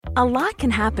A lot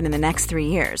can happen in the next 3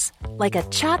 years. Like a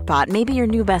chatbot may be your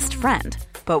new best friend.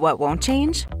 But what won't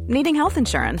change? Needing health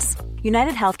insurance.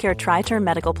 United Healthcare Tri-Term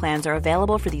Medical Plans are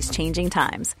available for these changing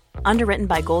times. Underwritten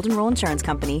by Golden Rule Insurance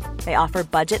Company, they offer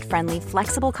budget-friendly,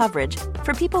 flexible coverage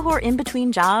for people who are in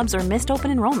between jobs or missed open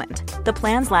enrollment. The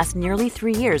plans last nearly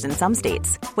 3 years in some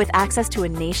states, with access to a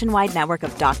nationwide network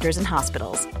of doctors and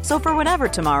hospitals. So for whatever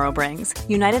tomorrow brings,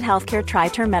 United Healthcare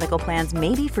Tri-Term Medical Plans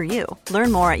may be for you.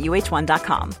 Learn more at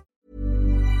uh1.com.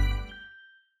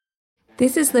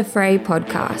 This is the Frey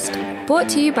Podcast, brought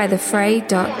to you by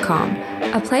thefrey.com,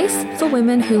 a place for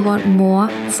women who want more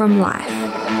from life.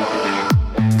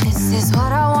 This is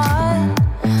what I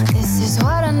want, this is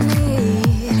what I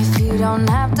need. If you don't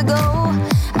have to go,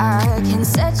 I can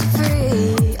set you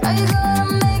free. Are you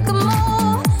gonna make a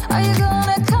move? Are you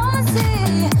gonna come and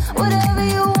see? Whatever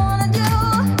you wanna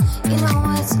do, you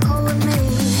know it's cool with me.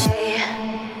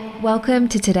 Hey. Welcome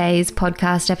to today's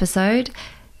podcast episode.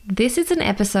 This is an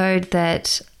episode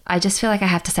that I just feel like I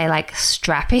have to say, like,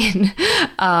 strap in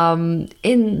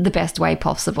the best way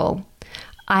possible.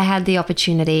 I had the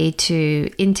opportunity to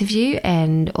interview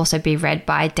and also be read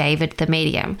by David the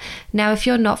Medium. Now, if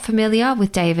you're not familiar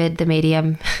with David the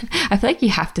Medium, I feel like you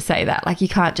have to say that. Like, you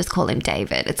can't just call him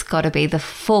David. It's got to be the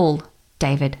full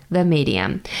David the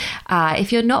Medium.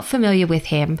 If you're not familiar with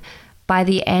him, by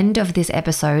the end of this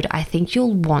episode, I think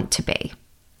you'll want to be.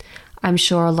 I'm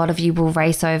sure a lot of you will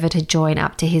race over to join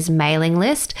up to his mailing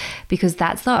list because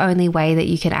that's the only way that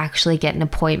you can actually get an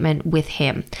appointment with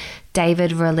him.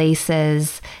 David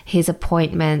releases his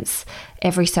appointments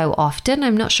every so often.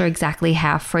 I'm not sure exactly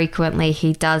how frequently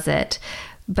he does it,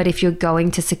 but if you're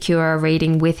going to secure a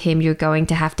reading with him, you're going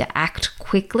to have to act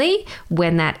quickly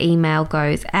when that email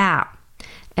goes out.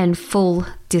 And full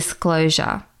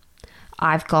disclosure,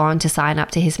 I've gone to sign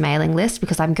up to his mailing list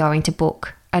because I'm going to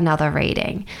book another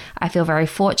reading. I feel very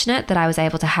fortunate that I was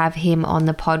able to have him on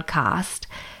the podcast.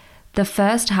 The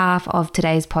first half of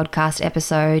today's podcast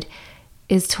episode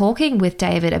is talking with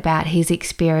David about his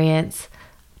experience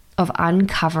of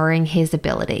uncovering his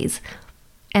abilities.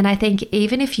 And I think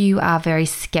even if you are very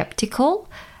skeptical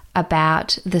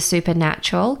about the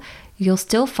supernatural, you'll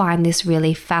still find this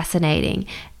really fascinating.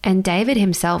 And David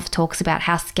himself talks about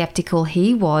how skeptical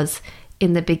he was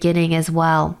in the beginning as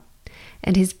well.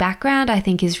 And his background, I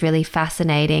think, is really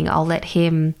fascinating. I'll let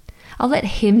him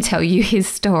tell you his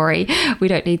story. We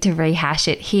don't need to rehash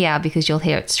it here because you'll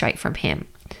hear it straight from him.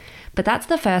 But that's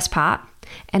the first part.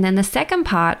 And then the second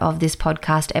part of this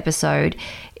podcast episode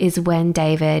is when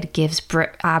David gives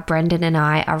Brendan and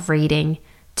I a reading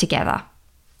together.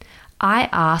 I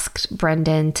asked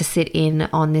Brendan to sit in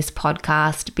on this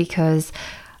podcast because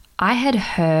I had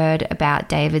heard about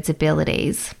David's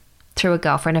abilities through a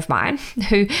girlfriend of mine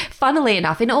who, funnily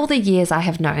enough, in all the years I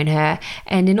have known her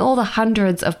and in all the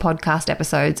hundreds of podcast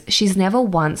episodes, she's never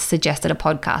once suggested a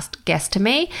podcast guest to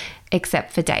me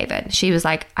except for David. She was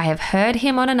like, I have heard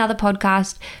him on another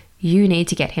podcast. You need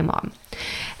to get him on.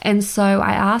 And so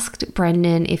I asked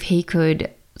Brendan if he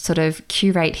could sort of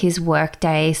curate his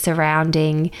workday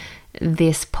surrounding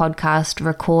this podcast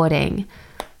recording,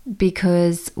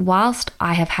 because whilst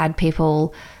I have had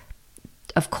people,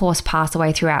 of course, pass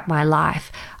away throughout my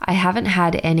life, I haven't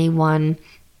had anyone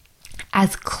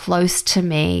as close to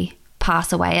me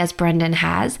pass away as Brendan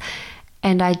has.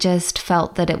 And I just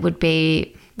felt that it would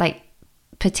be like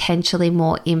potentially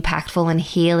more impactful and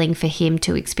healing for him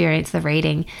to experience the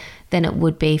reading than it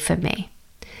would be for me.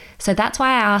 So that's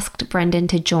why I asked Brendan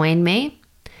to join me.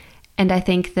 And I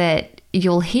think that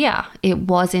you'll hear it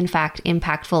was in fact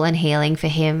impactful and healing for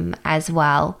him as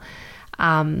well.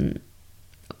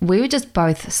 We were just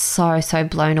both so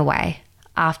blown away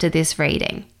after this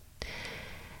reading.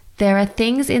 There are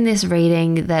things in this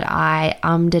reading that I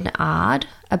ummed and ahed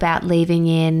about leaving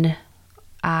in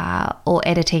or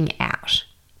editing out.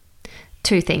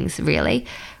 Two things, really.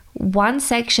 One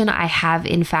section I have,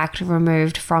 in fact,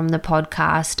 removed from the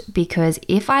podcast because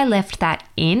if I left that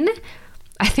in,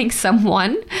 I think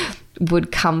someone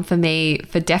would come for me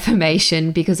for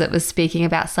defamation because it was speaking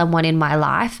about someone in my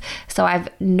life. So I've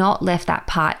not left that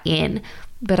part in,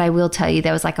 but I will tell you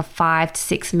there was like a 5 to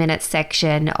 6 minute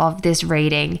section of this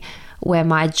reading where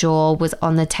my jaw was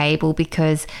on the table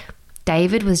because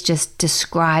David was just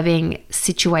describing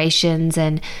situations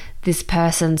and this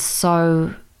person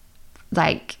so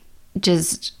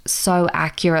just so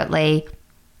accurately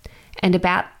and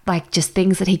about like just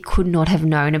things that he could not have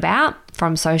known about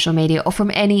from social media or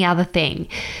from any other thing.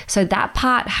 So that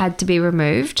part had to be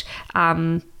removed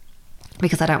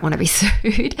because I don't want to be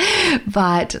sued.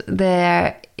 But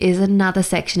there is another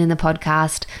section in the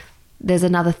podcast. There's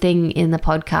another thing in the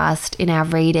podcast in our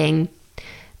reading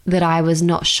that I was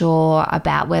not sure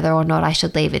about whether or not I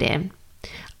should leave it in.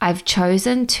 I've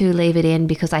chosen to leave it in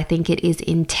because I think it is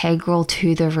integral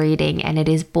to the reading and it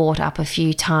is brought up a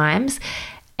few times,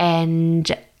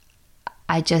 and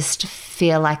I just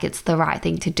feel like it's the right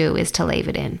thing to do is to leave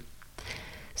it in.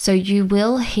 So you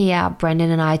will hear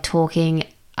Brendan and I talking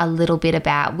a little bit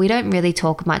about, we don't really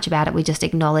talk much about it, we just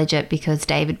acknowledge it because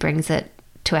David brings it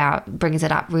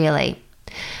up really.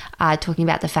 Talking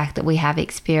about the fact that we have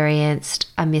experienced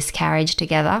a miscarriage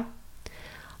together.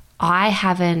 I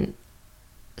haven't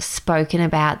spoken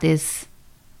about this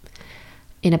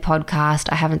in a podcast.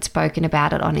 I haven't spoken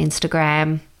about it on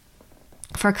Instagram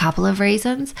for a couple of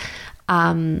reasons.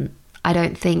 I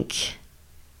don't think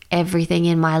everything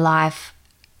in my life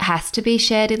has to be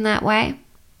shared in that way.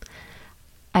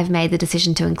 I've made the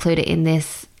decision to include it in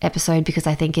this episode because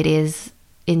I think it is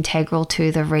integral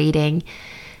to the reading,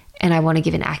 and I want to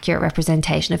give an accurate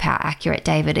representation of how accurate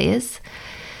David is.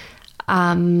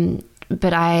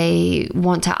 But I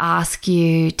want to ask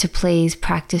you to please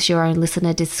practice your own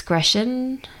listener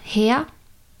discretion here.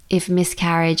 If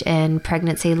miscarriage and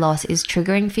pregnancy loss is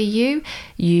triggering for you,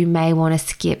 you may want to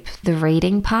skip the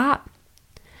reading part.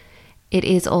 It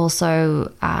is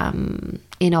also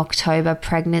in October,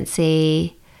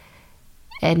 Pregnancy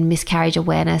and Miscarriage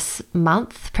Awareness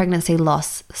Month, Pregnancy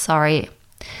Loss, sorry.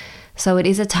 So it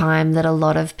is a time that a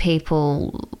lot of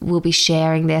people will be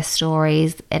sharing their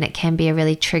stories, and it can be a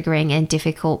really triggering and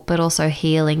difficult but also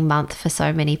healing month for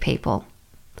so many people.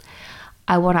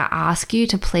 I want to ask you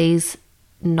to please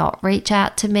not reach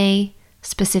out to me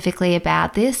specifically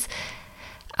about this,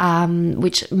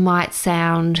 which might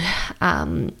sound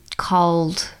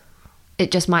cold.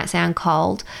 It just might sound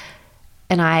cold,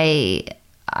 and I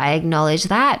acknowledge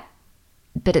that.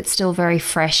 But it's still very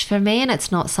fresh for me, and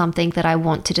it's not something that I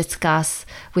want to discuss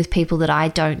with people that I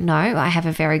don't know. I have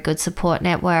a very good support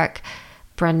network.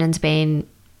 Brendan's been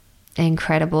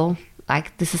incredible.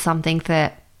 Like, this is something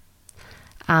that,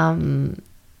 I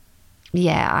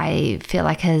feel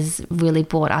like has really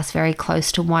brought us very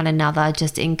close to one another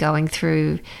just in going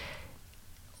through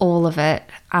all of it.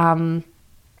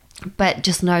 But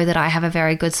just know that I have a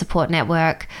very good support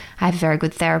network. I have a very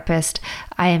good therapist.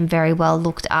 I am very well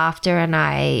looked after, and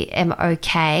I am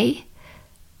okay.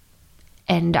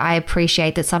 And I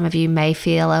appreciate that some of you may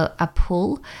feel a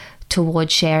pull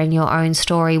towards sharing your own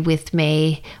story with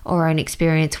me or own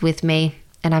experience with me.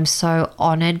 And I'm so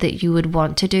honored that you would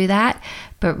want to do that.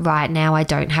 But right now I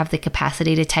don't have the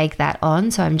capacity to take that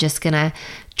on. So I'm just going to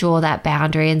draw that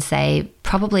boundary and say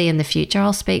probably in the future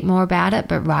I'll speak more about it.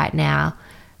 But right now,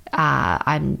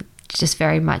 I'm just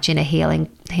very much in a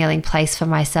healing place for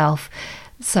myself.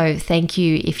 So thank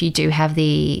you if you do have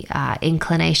the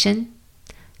inclination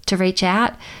to reach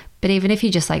out. But even if you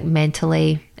just like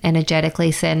mentally,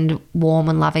 energetically send warm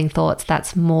and loving thoughts,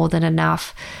 that's more than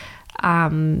enough.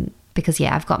 Because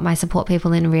I've got my support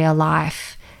people in real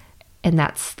life, and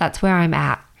that's where I'm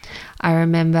at. I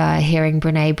remember hearing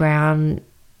Brene Brown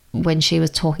when she was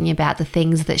talking about the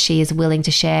things that she is willing to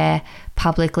share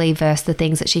publicly versus the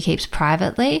things that she keeps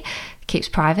private.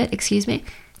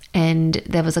 And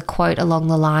there was a quote along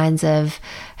the lines of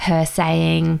her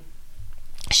saying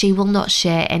she will not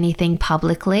share anything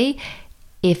publicly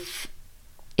if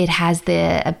it has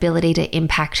the ability to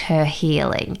impact her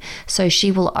healing. So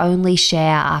she will only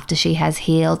share after she has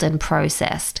healed and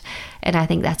processed. And I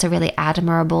think that's a really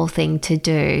admirable thing to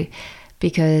do,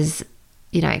 because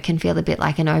it can feel a bit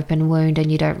like an open wound,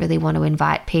 and you don't really want to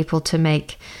invite people to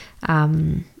make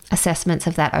assessments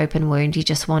of that open wound. You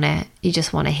just want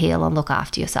to heal and look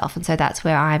after yourself. And so that's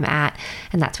where I'm at,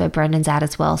 and that's where Brendan's at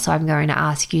as well. So I'm going to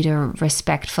ask you to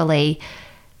respectfully,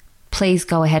 please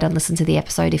go ahead and listen to the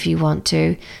episode if you want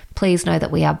to. Please know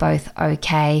that we are both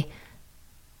okay.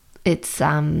 It's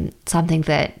something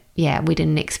that we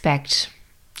didn't expect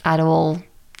at all,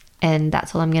 and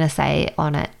that's all I'm going to say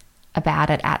about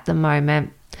it at the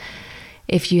moment.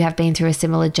 If you have been through a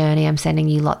similar journey, I'm sending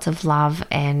you lots of love,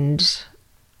 and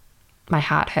my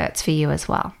heart hurts for you as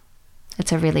well.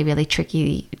 It's a really, really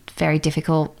tricky, very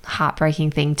difficult,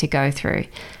 heartbreaking thing to go through.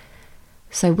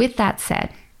 So with that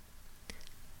said,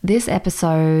 this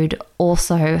episode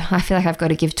also, I feel like I've got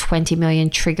to give 20 million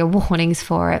trigger warnings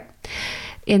for it.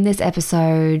 In this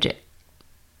episode,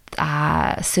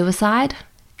 suicide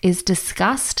is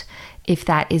discussed. If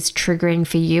that is triggering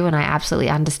for you, and I absolutely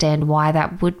understand why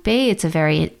that would be. It's a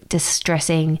very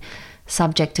distressing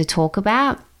subject to talk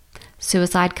about.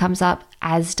 Suicide comes up,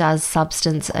 as does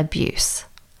substance abuse.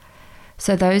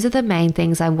 So those are the main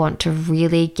things I want to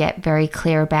really get very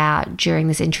clear about during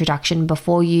this introduction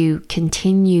before you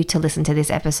continue to listen to this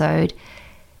episode.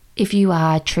 If you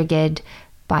are triggered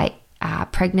by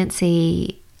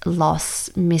pregnancy,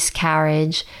 loss,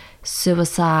 miscarriage,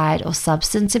 suicide, or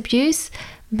substance abuse,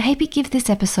 maybe give this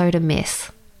episode a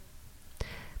miss.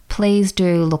 Please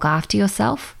do look after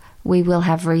yourself. We will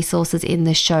have resources in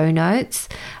the show notes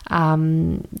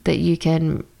that you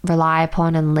can rely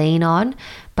upon and lean on.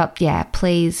 But yeah,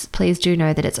 please do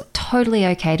know that it's totally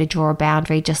okay to draw a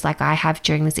boundary, just like I have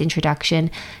during this introduction,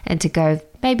 and to go,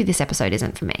 maybe this episode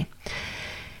isn't for me.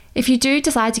 If you do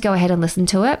decide to go ahead and listen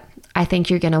to it, I think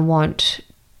you're going to want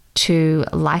to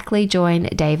likely join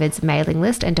David's mailing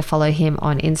list and to follow him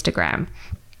on Instagram.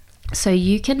 So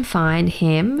you can find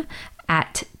him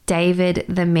at David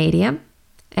the Medium.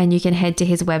 And you can head to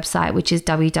his website, which is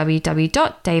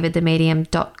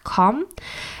www.davidthemedium.com.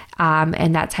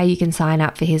 And that's how you can sign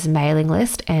up for his mailing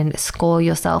list and score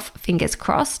yourself, fingers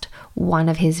crossed, one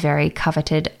of his very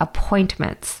coveted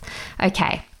appointments.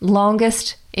 Okay,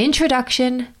 longest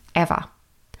introduction ever.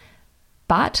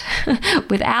 But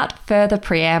without further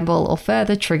preamble or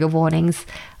further trigger warnings,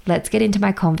 let's get into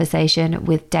my conversation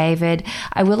with David.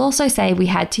 I will also say we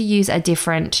had to use a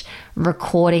different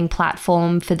recording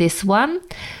platform for this one,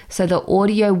 so the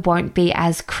audio won't be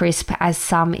as crisp as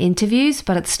some interviews,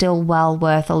 but it's still well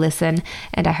worth a listen,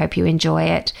 and I hope you enjoy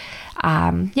it.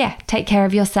 Take care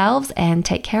of yourselves and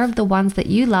take care of the ones that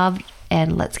you love,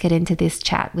 and let's get into this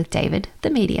chat with David the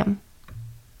Medium.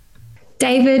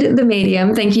 David the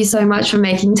Medium, thank you so much for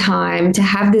making time to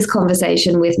have this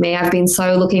conversation with me. I've been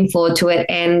so looking forward to it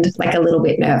and like a little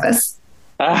bit nervous.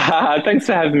 Thanks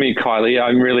for having me, Kylie.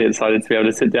 I'm really excited to be able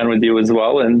to sit down with you as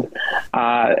well. And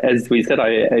as we said,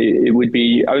 it would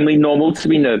be only normal to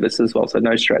be nervous as well, so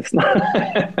no stress.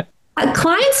 Are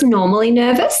clients normally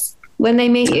nervous when they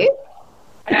meet you?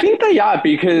 I think they are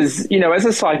because, as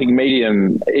a psychic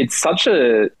medium, it's such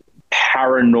a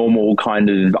paranormal kind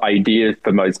of idea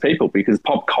for most people because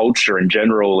pop culture in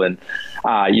general and,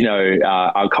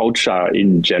 our culture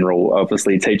in general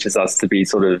obviously teaches us to be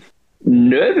sort of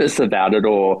nervous about it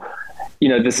or,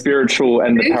 the spiritual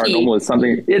and the paranormal is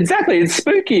something. Exactly. It's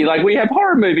spooky. Like we have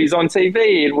horror movies on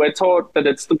TV and we're taught that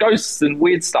it's the ghosts and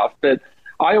weird stuff. But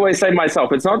I always say to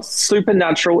myself, it's not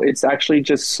supernatural. It's actually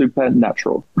just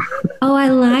supernatural. Oh, I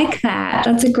like that.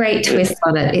 That's a great twist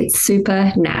on it. It's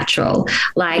supernatural.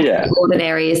 The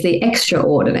ordinary is the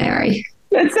extraordinary.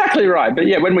 Exactly right. But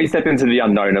yeah, when we step into the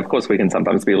unknown, of course, we can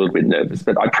sometimes be a little bit nervous.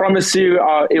 But I promise you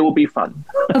it will be fun.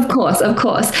 Of course.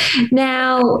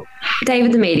 Now,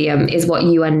 David the Medium is what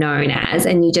you are known as.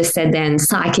 And you just said then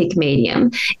psychic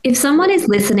medium. If someone is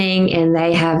listening and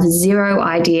they have zero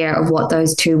idea of what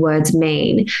those two words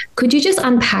mean, could you just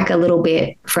unpack a little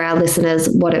bit for our listeners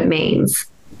what it means?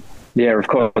 Yeah, of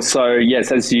course. So,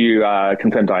 yes, as you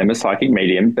confirmed, I am a psychic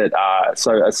medium. But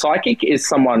so a psychic is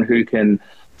someone who can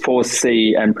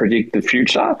foresee and predict the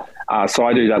future. So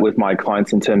I do that with my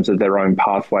clients in terms of their own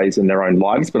pathways and their own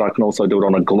lives, but I can also do it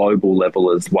on a global level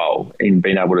as well in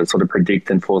being able to sort of predict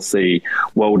and foresee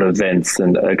world events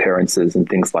and occurrences and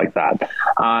things like that.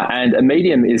 And a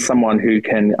medium is someone who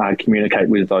can communicate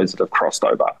with those that have crossed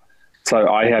over. So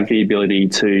I have the ability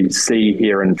to see,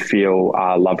 hear and feel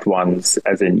loved ones,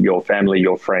 as in your family,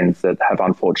 your friends that have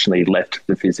unfortunately left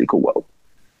the physical world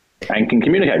and can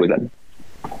communicate with them.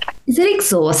 Is it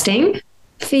exhausting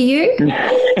for you?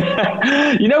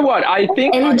 You know what? I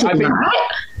think right?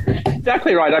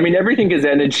 Exactly right. I mean, everything is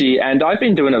energy, and I've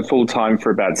been doing it full time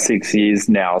for about 6 years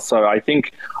now. So I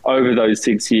think over those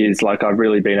 6 years, I've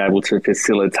really been able to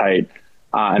facilitate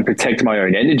and protect my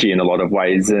own energy in a lot of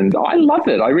ways. And I love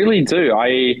it. I really do.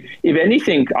 If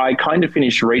anything, I kind of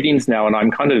finish readings now and I'm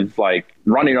kind of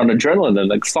running on adrenaline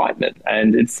and excitement.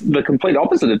 And it's the complete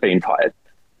opposite of being tired.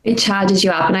 It charges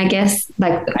you up. And I guess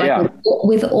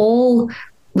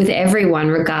with everyone,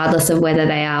 regardless of whether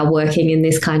they are working in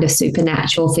this kind of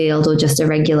supernatural field or just a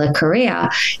regular career,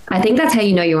 I think that's how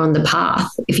you know you're on the path.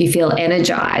 If you feel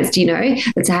energized,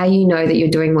 that's how you know that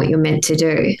you're doing what you're meant to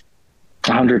do.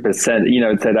 100%.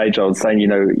 It's that age-old saying,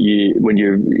 when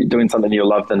you're doing something you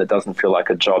love, then it doesn't feel like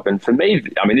a job. And for me,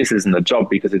 I mean, this isn't a job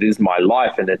because it is my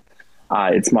life and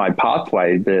it's my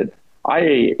pathway, but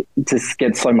I just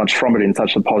get so much from it in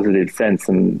such a positive sense.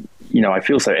 And, I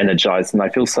feel so energized and I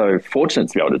feel so fortunate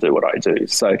to be able to do what I do.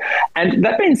 So, and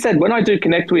that being said, when I do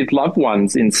connect with loved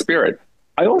ones in spirit,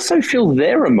 I also feel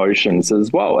their emotions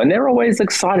as well. And they're always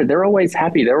excited. They're always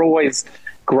happy. They're always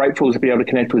grateful to be able to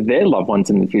connect with their loved ones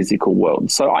in the physical world.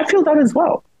 So I feel that as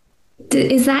well.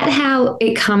 Is that how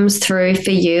it comes through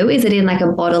for you? Is it in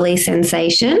a bodily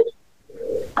sensation?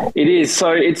 It is.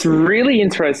 So it's really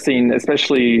interesting,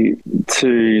 especially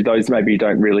to those maybe who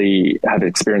don't really have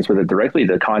experience with it directly,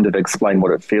 to kind of explain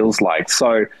what it feels like.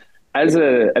 So as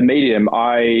a medium,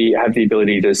 I have the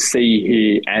ability to see,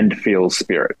 hear and feel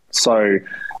spirit. So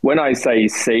when I say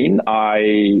seen,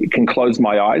 I can close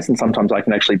my eyes and sometimes I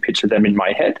can actually picture them in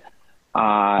my head.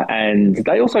 And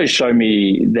they also show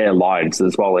me their lives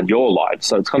as well and your lives.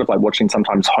 So it's kind of like watching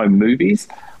sometimes home movies.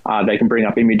 They can bring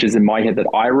up images in my head that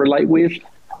I relate with.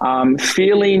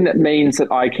 Feeling means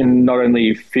that I can not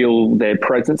only feel their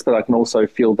presence, but I can also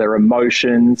feel their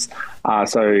emotions.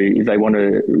 So if they want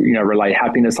to, relay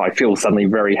happiness, I feel suddenly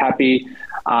very happy.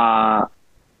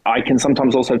 I can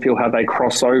sometimes also feel how they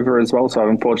cross over as well. So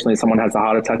unfortunately, if someone has a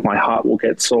heart attack, my heart will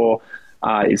get sore.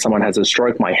 If someone has a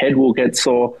stroke, my head will get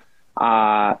sore.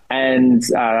 And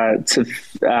to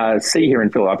see, hear,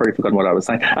 and feel, I've already forgotten what I was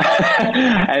saying.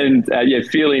 And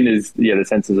feeling is the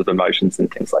senses of emotions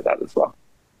and things like that as well.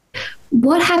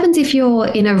 What happens if you're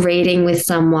in a reading with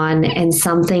someone and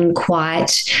something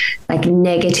quite like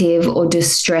negative or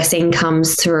distressing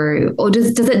comes through, or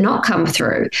does it not come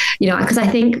through? Because I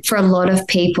think for a lot of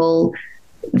people,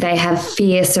 they have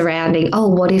fear surrounding,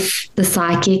 what if the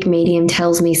psychic medium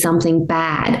tells me something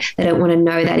bad? They don't want to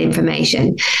know that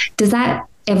information. Does that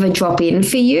ever drop in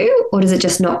for you, or does it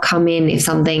just not come in if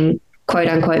something quote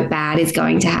unquote bad is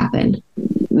going to happen?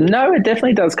 No, it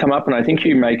definitely does come up. And I think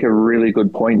you make a really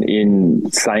good point in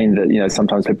saying that,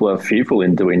 sometimes people are fearful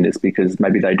in doing this because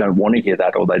maybe they don't want to hear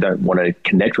that or they don't want to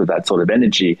connect with that sort of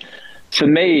energy. For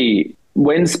me,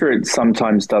 when spirit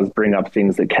sometimes does bring up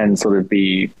things that can sort of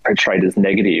be portrayed as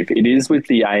negative, it is with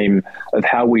the aim of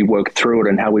how we work through it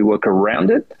and how we work around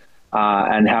it,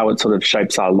 and how it sort of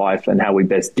shapes our life and how we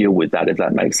best deal with that, if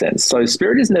that makes sense. So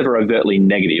spirit is never overtly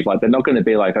negative. Like, they're not going to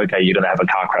be like, okay, you're going to have a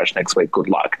car crash next week, good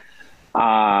luck.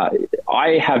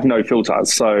 I have no filter.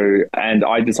 And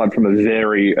I decided from a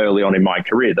very early on in my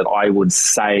career that I would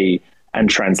say and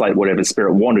translate whatever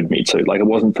spirit wanted me to. Like, it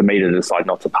wasn't for me to decide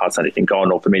not to pass anything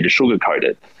on or for me to sugarcoat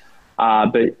it.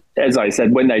 But as I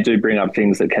said, when they do bring up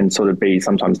things that can sort of be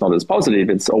sometimes not as positive,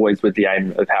 it's always with the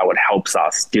aim of how it helps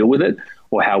us deal with it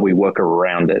or how we work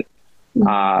around it.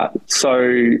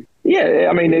 Yeah,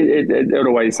 I mean, it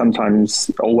always sometimes,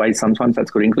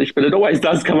 that's good English, but it always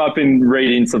does come up in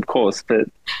readings, of course. But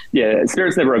yeah,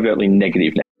 spirit's never overtly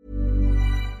negative.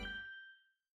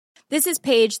 This is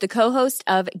Paige, the co-host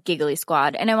of Giggly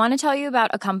Squad, and I want to tell you about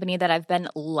a company that I've been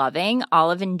loving,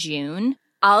 Olive & June.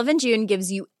 Olive & June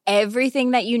gives you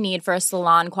everything that you need for a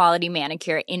salon-quality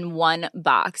manicure in one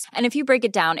box. And if you break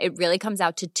it down, it really comes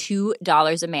out to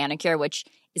 $2 a manicure, which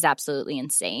is absolutely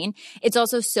insane. It's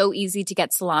also so easy to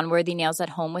get salon-worthy nails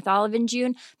at home with Olive &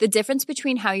 June. The difference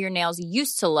between how your nails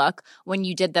used to look when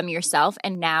you did them yourself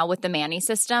and now with the Mani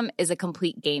system is a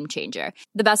complete game changer.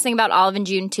 The best thing about Olive &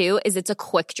 June, too, is it's a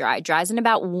quick dry. Dries in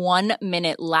about 1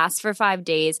 minute, lasts for 5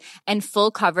 days, and full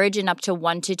coverage in up to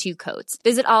 1 to 2 coats.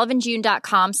 Visit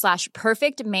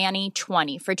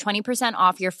oliveandjune.com/perfectmani20 for 20%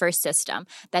 off your first system.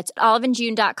 That's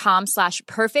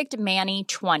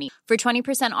oliveandjune.com/perfectmani20 for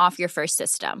 20% off your first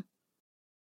system.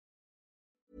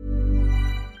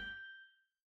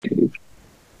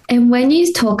 And when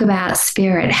you talk about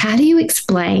spirit, how do you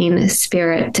explain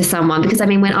spirit to someone? Because I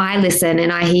mean, when I listen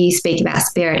and I hear you speak about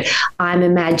spirit, I'm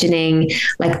imagining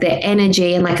like the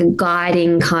energy and like a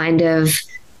guiding kind of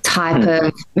type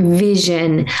of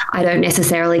vision. I don't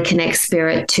necessarily connect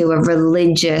spirit to a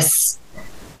religious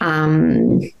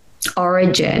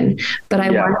origin, but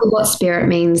I wonder what spirit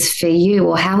means for you,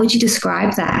 or how would you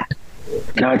describe that?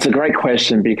 No, it's a great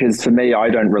question, because for me, I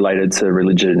don't relate it to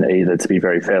religion either, to be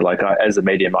very fair. Like, as a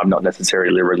medium, I'm not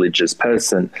necessarily a religious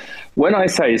person. When I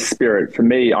say spirit, for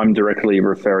me, I'm directly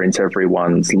referring to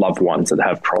everyone's loved ones that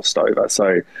have crossed over.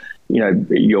 So,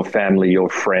 your family, your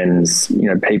friends,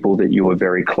 people that you were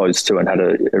very close to and had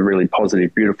a really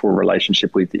positive, beautiful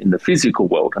relationship with in the physical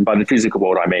world. And by the physical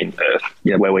world, I mean Earth,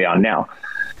 where we are now.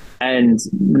 And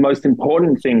the most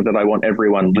important thing that I want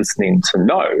everyone listening to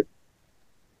know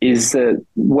is that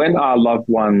when our loved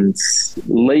ones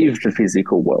leave the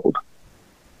physical world,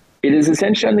 it is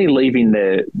essentially leaving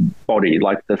their body,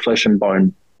 like the flesh and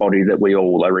bone body that we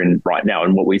all are in right now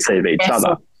and what we see of each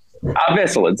other. Our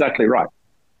vessel, exactly right.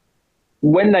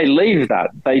 When they leave that,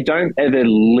 they don't ever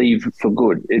leave for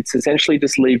good. It's essentially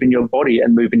just leaving your body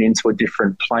and moving into a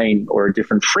different plane or a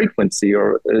different frequency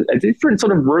or a different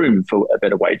sort of room, for a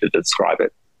better way to describe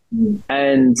it.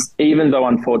 And even though,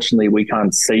 unfortunately, we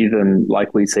can't see them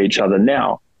like we see each other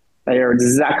now, they are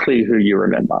exactly who you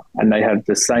remember. And they have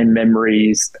the same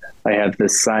memories. They have the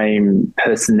same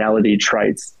personality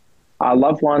traits. Our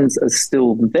loved ones are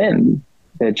still them.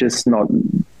 They're just not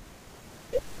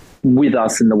with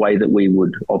us in the way that we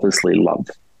would obviously love.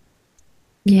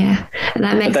 Yeah. And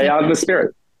that makes they are the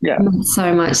spirit. Yeah.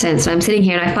 So much sense. I'm sitting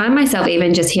here and I find myself,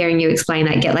 even just hearing you explain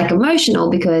that, get like emotional,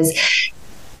 because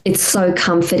it's so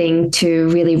comforting to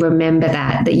really remember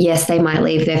that yes, they might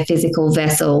leave their physical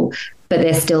vessel, but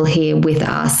they're still here with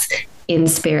us in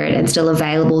spirit and still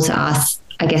available to us,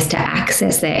 I guess, to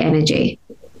access their energy.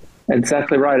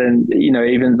 Exactly right. And, you know,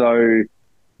 even though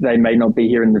they may not be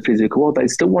here in the physical world, they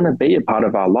still want to be a part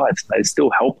of our lives. They still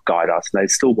help guide us. They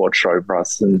still watch over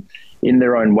us. And in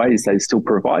their own ways, they still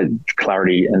provide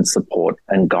clarity and support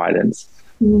and guidance.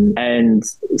 And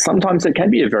sometimes it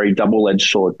can be a very double-edged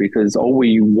sword, because all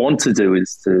we want to do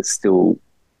is to still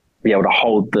be able to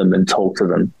hold them and talk to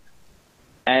them.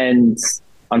 And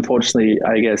unfortunately,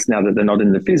 I guess now that they're not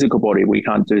in the physical body, we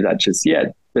can't do that just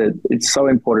yet. But it's so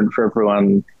important for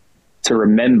everyone to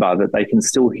remember that they can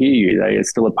still hear you. They are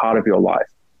still a part of your life.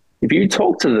 If you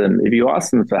talk to them, if you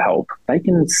ask them for help, they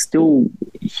can still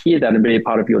hear that and be a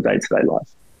part of your day-to-day life.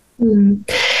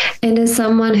 And as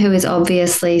someone who is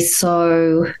obviously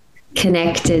so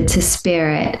connected to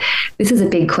spirit, this is a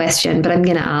big question, but I'm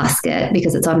going to ask it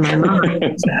because it's on my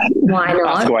mind. Why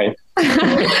not? Ask away.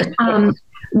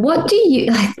 What do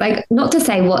you, like, not to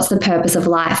say what's the purpose of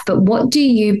life, but what do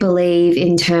you believe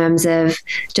in terms of,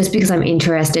 just because I'm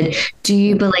interested, do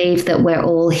you believe that we're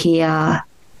all here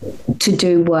to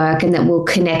do work and that we'll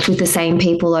connect with the same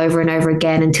people over and over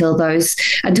again until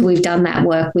we've done that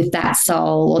work with that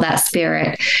soul or that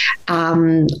spirit?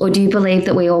 Or do you believe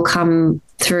that we all come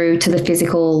through to the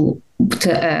physical,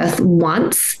 to earth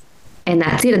once and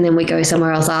that's it, and then we go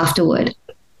somewhere else afterward?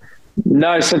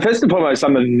 No. So first and foremost,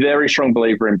 I'm a very strong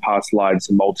believer in past lives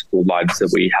and multiple lives that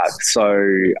we have. So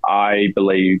I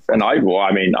believe, and I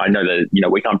know that, you know,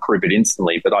 we can't prove it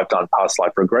instantly, but I've done past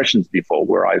life regressions before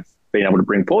where I've been able to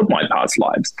bring forward my past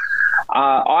lives.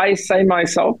 I say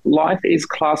myself, life is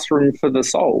classroom for the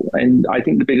soul. And I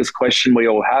think the biggest question we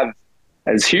all have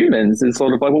as humans is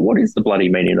sort of like, well, what is the bloody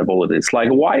meaning of all of this? Like,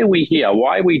 why are we here?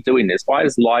 Why are we doing this? Why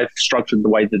is life structured the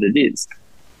way that it is?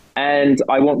 And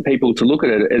I want people to look at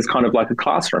it as kind of like a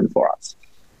classroom for us.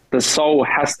 The soul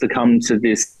has to come to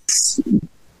this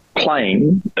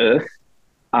plane, Earth,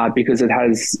 because it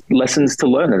has lessons to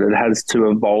learn. It has to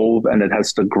evolve and it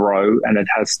has to grow and it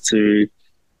has to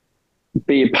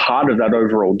be a part of that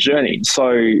overall journey.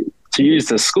 So to use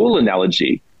the school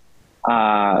analogy,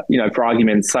 for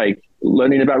argument's sake,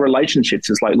 learning about relationships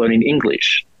is like learning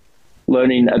English.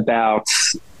 Learning about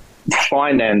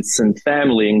finance and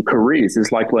family and careers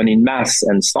is like learning maths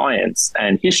and science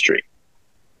and history.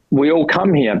 We all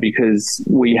come here because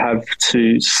we have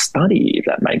to study, if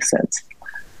that makes sense.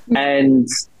 And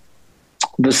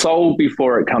the soul,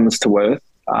 before it comes to Earth,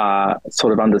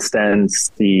 sort of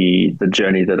understands the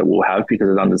journey that it will have, because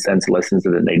it understands the lessons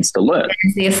that it needs to learn.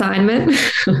 The assignment.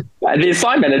 The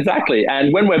assignment, exactly.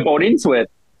 And when we're bought into it,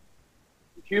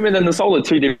 human and the soul are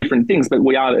two different things, but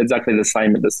we are exactly the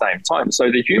same at the same time. So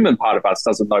the human part of us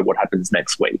doesn't know what happens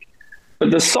next week,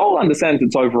 but the soul understands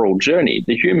its overall journey.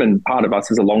 The human part of us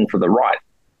is along for the ride,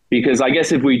 because I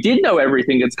guess if we did know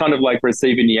everything, it's kind of like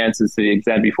receiving the answers to the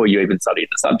exam before you even study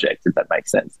the subject, if that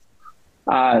makes sense.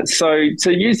 So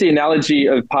to use the analogy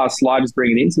of past lives,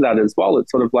 bringing into that as well, it's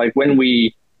sort of like when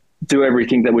we do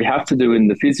everything that we have to do in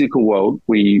the physical world,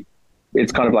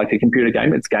 it's kind of like a computer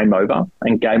game. It's game over,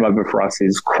 and game over for us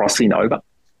is crossing over.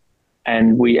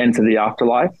 And we enter the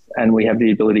afterlife, and we have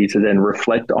the ability to then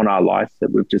reflect on our life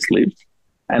that we've just lived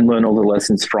and learn all the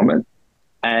lessons from it.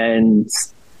 And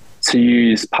to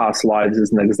use past lives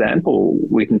as an example,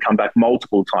 we can come back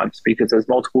multiple times because there's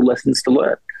multiple lessons to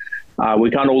learn. We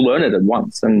can't all learn it at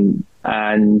once. And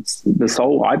the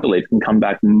soul, I believe, can come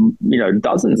back,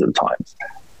 dozens of times.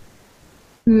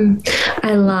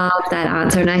 I love that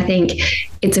answer. And I think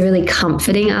it's a really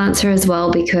comforting answer as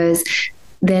well, because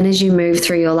then as you move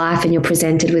through your life and you're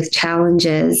presented with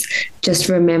challenges, just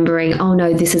remembering, oh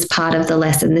no, this is part of the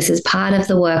lesson. This is part of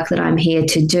the work that I'm here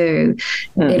to do.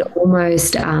 It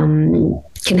almost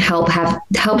can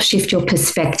help shift your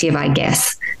perspective, I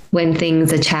guess, when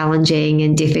things are challenging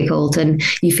and difficult and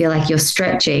you feel like you're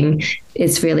stretching.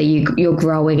 It's really you're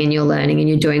growing and you're learning and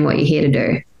you're doing what you're here to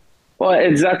do. Well,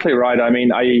 exactly right. I mean,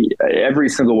 every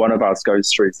single one of us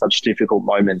goes through such difficult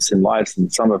moments in life,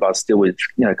 and some of us deal with,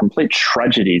 complete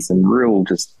tragedies and real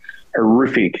just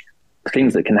horrific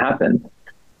things that can happen.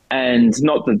 And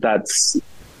not that that's,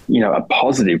 a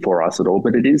positive for us at all,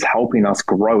 but it is helping us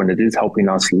grow and it is helping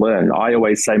us learn. I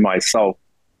always say myself,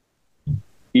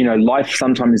 life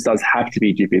sometimes does have to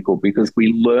be difficult because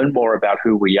we learn more about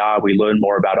who we are. We learn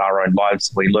more about our own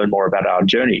lives. We learn more about our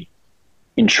journey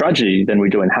in tragedy than we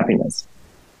do in happiness.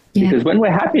 Yeah. Because when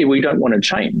we're happy, we don't want to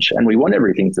change and we want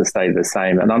everything to stay the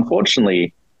same. And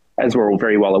unfortunately, as we're all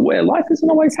very well aware, life isn't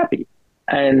always happy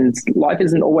and life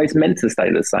isn't always meant to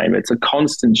stay the same. It's a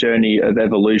constant journey of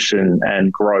evolution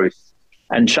and growth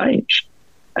and change.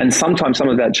 And sometimes some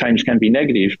of that change can be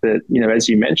negative, but, as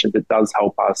you mentioned, it does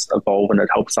help us evolve, and it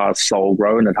helps our soul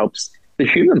grow, and it helps the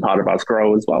human part of us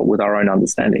grow as well with our own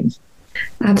understandings.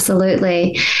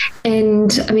 Absolutely.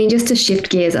 And I mean, just to shift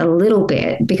gears a little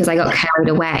bit, because I got carried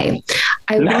away,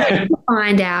 I want to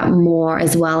find out more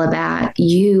as well about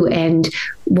you and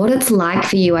what it's like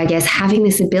for you, I guess, having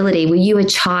this ability. Were you a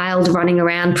child running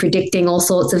around predicting all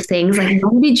sorts of things? Like,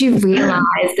 when did you realize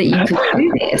that you could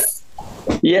do this?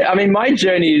 Yeah, I mean, my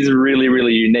journey is really,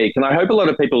 really unique. And I hope a lot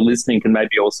of people listening can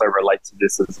maybe also relate to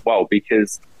this as well,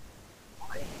 because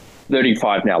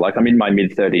 35 now, like I'm in my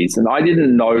mid-30s, and I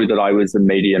didn't know that I was a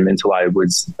medium until I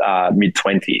was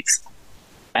mid-20s.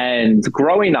 And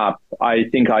growing up, I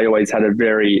think I always had a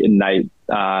very innate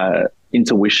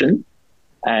intuition,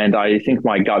 and I think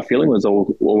my gut feeling was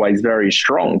always very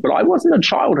strong. But I wasn't a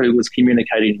child who was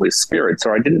communicating with spirits,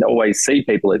 or I didn't always see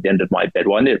people at the end of my bed.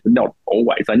 Well, not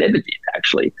always. I never did,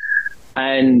 actually.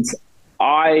 And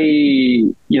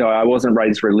I wasn't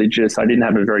raised religious. I didn't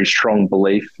have a very strong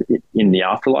belief in the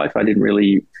afterlife. I didn't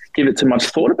really give it too much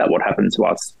thought about what happened to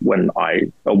us when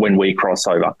we cross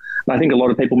over. And I think a lot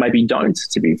of people maybe don't,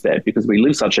 to be fair, because we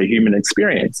live such a human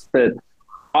experience. But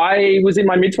I was in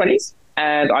my mid-20s,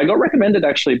 and I got recommended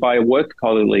actually by a work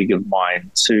colleague of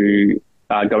mine to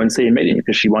go and see a medium,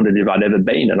 because she wondered if I'd ever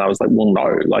been. And I was like, well,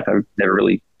 no, like I've never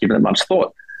really given it much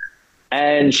thought.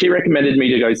 And she recommended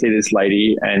me to go see this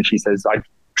lady, and she says,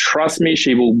 trust me,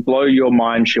 she will blow your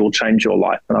mind. She will change your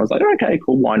life. And I was like, okay,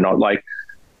 cool. Why not? Like,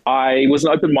 I was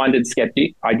an open-minded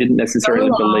skeptic. I didn't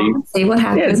necessarily believe. See what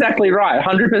happens. Yeah, exactly right.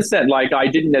 100%. Like, I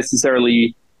didn't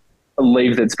necessarily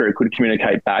believe that spirit could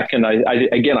communicate back. And I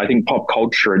think pop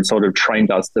culture had sort of trained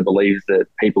us to believe that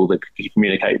people that could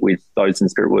communicate with those in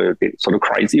spirit were a bit sort of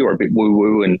crazy or a bit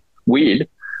woo-woo and weird.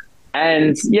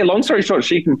 And yeah, long story short,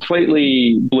 she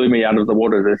completely blew me out of the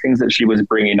water. The things that she was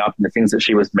bringing up and the things that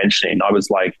she was mentioning, I was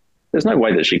like, there's no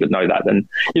way that she could know that. And,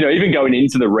 even going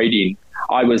into the reading,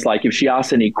 I was like, if she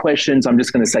asks any questions, I'm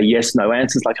just going to say yes, no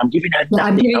answers. Like, I'm giving her nothing.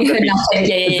 I'm giving her nothing.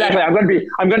 Yeah. Exactly. I'm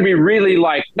going to be really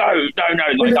like, no.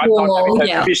 Like, I'm not going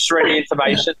to destroy any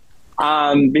information.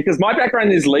 Because my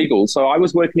background is legal. So I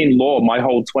was working in law my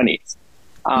whole 20s.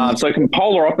 So a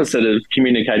polar opposite of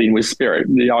communicating with spirit.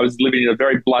 I was living in a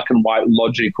very black and white,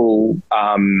 logical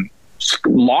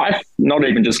life, not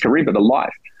even just career, but a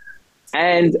life.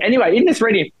 And anyway, in this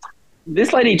reading,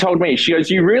 this lady told me, she goes,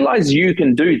 you realize you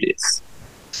can do this?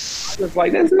 I was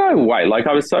like, there's no way. Like,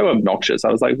 I was so obnoxious.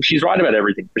 I was like, she's right about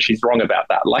everything, but she's wrong about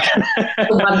that. Like,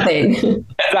 one thing.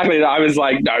 Exactly. I was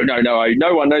like, no.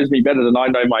 No one knows me better than I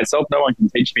know myself. No one can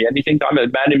teach me anything. I'm a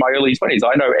man in my early 20s.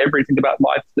 I know everything about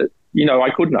life that, I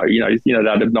could know,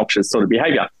 that obnoxious sort of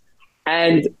behavior.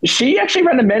 And she actually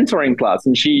ran a mentoring class,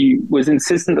 and she was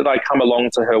insistent that I come along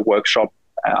to her workshop,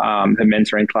 her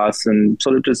mentoring class, and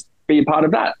sort of just be a part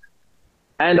of that.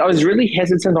 And I was really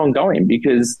hesitant on going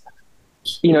because,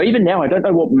 even now, I don't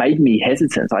know what made me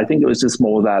hesitant. I think it was just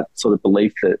more that sort of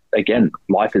belief that, again,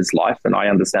 life is life and I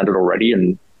understand it already.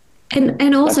 And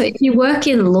also, if you work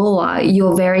in law,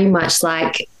 you're very much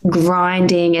like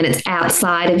grinding and it's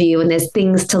outside of you and there's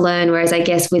things to learn. Whereas I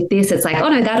guess with this, it's like, oh,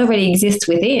 no, that already exists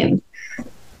within.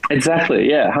 Exactly.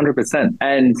 Yeah, 100%.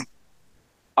 And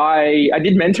I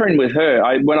did mentoring with her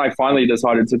when I finally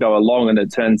decided to go along, and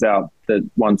it turns out that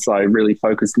once I really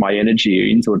focused my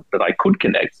energy into it, that I could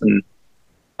connect. And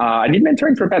I did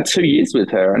mentoring for about 2 years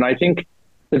with her. And I think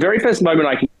the very first moment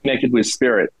I connected with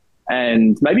spirit,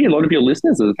 and maybe a lot of your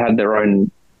listeners have had their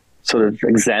own sort of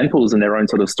examples and their own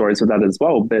sort of stories with that as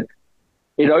well, but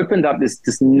it opened up this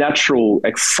natural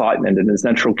excitement and this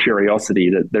natural curiosity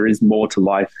that there is more to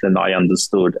life than I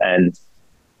understood. And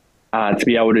to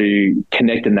be able to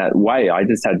connect in that way, I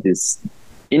just had this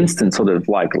instant sort of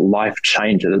like life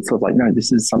change. It's sort of like, no,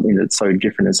 this is something that's so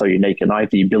different and so unique, and I have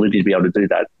the ability to be able to do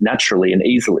that naturally and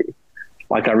easily.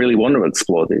 Like, I really want to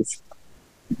explore this.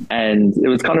 And it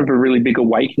was kind of a really big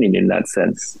awakening in that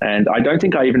sense. And I don't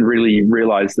think I even really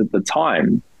realized at the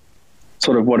time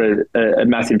sort of what a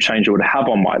massive change it would have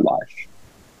on my life.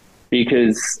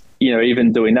 Because,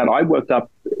 even doing that, I worked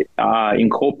up in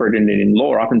corporate and in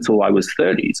law up until I was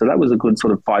 30. So that was a good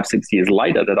sort of 5-6 years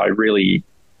later that I really,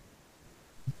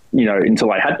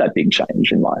 until I had that big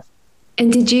change in life.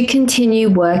 And did you continue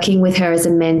working with her as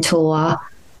a mentor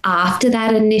after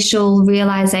that initial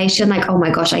realization, like, oh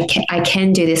my gosh, I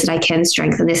can do this and I can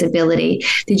strengthen this ability?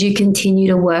 Did you continue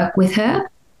to work with her?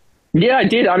 Yeah, I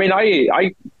did. I mean,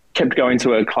 I kept going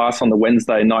to a class on the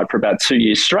Wednesday night for about 2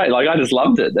 years straight. Like, I just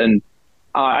loved it. And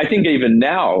I think even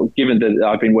now, given that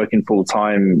I've been working full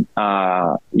time,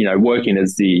 working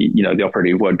as the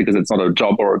operative word, because it's not a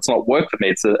job or it's not work for me,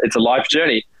 it's a life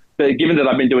journey. But given that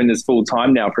I've been doing this full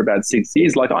time now for about 6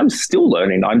 years, like I'm still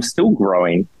learning, I'm still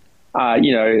growing.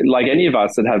 Like any of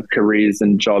us that have careers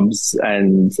and jobs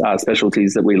and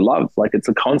specialties that we love, like it's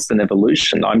a constant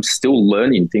evolution. I'm still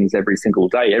learning things every single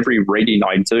day. Every reading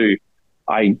I do,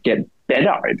 I get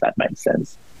better, if that makes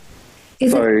sense.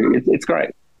 It's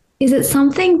great. Is it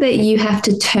something that you have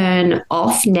to turn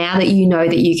off now that you know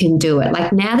that you can do it?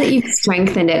 Like now that you've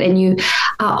strengthened it and you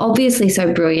are obviously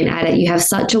so brilliant at it, you have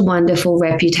such a wonderful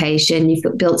reputation,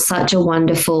 you've built such a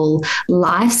wonderful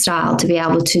lifestyle to be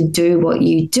able to do what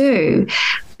you do.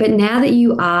 But now that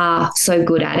you are so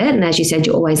good at it, and as you said,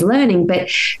 you're always learning,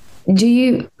 but do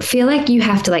you feel like you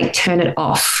have to like turn it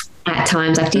off at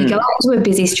times? Like, do you go up to a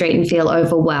busy street and feel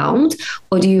overwhelmed,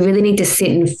 or do you really need to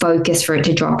sit and focus for it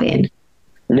to drop in?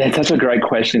 Yeah, it's such a great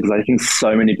question because I think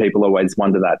so many people always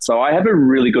wonder that. So I have a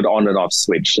really good on and off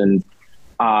switch, and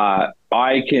I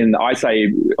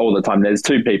say all the time, there's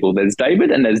two people. There's David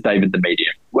and there's David the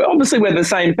medium. We're the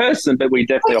same person, but we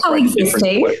definitely operate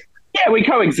different. Yeah, we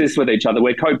coexist with each other.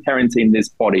 We're co-parenting this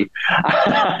body.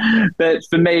 But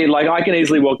for me, like I can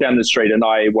easily walk down the street and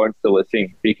I won't feel a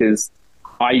thing because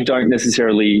I don't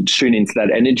necessarily tune into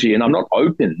that energy, and I'm not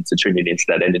open to tuning into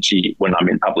that energy when I'm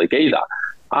in public either.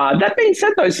 That being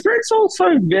said, though, Spirit's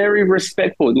also very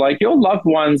respectful. Like your loved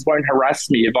ones won't harass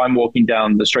me if I'm walking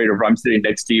down the street or if I'm sitting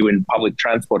next to you in public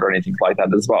transport or anything like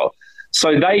that as well.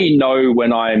 So they know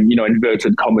when I'm,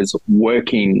 inverted commas,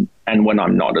 working and when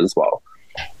I'm not as well.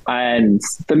 And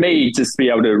for me, just to be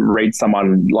able to read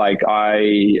someone, like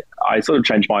I sort of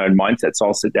change my own mindset. So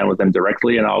I'll sit down with them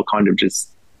directly and I'll kind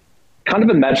of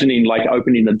imagining like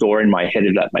opening the door in my head,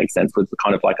 if that makes sense, with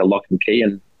kind of like a lock and key.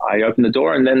 And I open the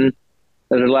door and then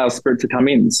it allows Spirit to come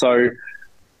in. So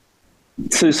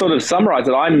to sort of summarize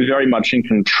it, I'm very much in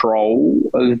control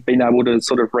of being able to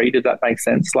sort of read, if that makes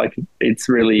sense. Like it's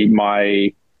really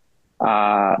my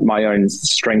own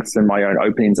strengths and my own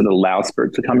openings that allow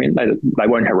Spirit to come in. They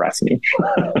won't harass me.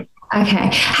 Okay.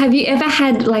 Have you ever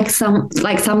had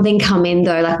something come in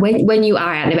though, like when you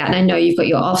are out and about, and I know you've got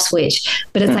your off switch,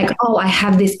 but it's like, oh, I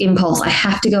have this impulse. I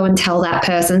have to go and tell that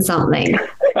person something.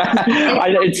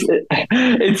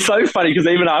 It's so funny because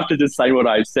even after just saying what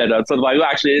I've said, I'm sort of like, well,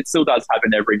 actually, it still does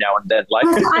happen every now and then. Like,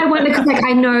 I wonder because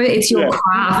I know it's your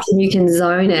craft and you can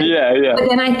zone it. Yeah. But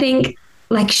then I think,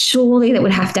 like, surely that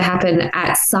would have to happen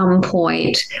at some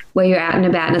point where you're out and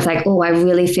about and it's like, oh, I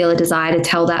really feel a desire to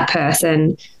tell that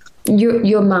person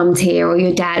your mum's here or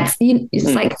your dad's.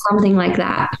 It's like something like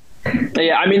that.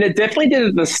 Yeah, I mean, it definitely did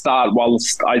at the start,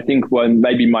 whilst I think when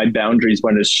maybe my boundaries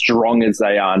weren't as strong as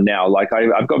they are now. Like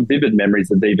I've got vivid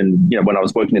memories of even, when I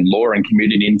was working in law and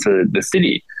commuting into the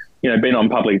city, being on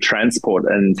public transport.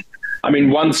 And I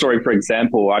mean, one story, for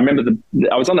example, I remember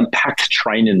I was on a packed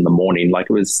train in the morning, like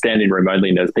it was standing room only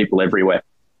and there's people everywhere.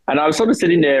 And I was sort of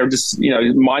sitting there just,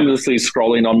 mindlessly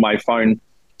scrolling on my phone.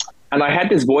 And I had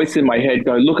this voice in my head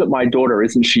go, look at my daughter,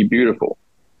 isn't she beautiful?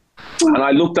 And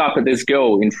I looked up at this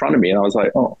girl in front of me and I was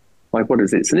like, oh, like, what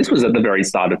is this? And this was at the very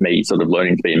start of me sort of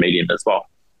learning to be a medium as well.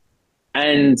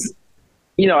 And,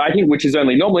 I think, which is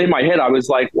only normally in my head, I was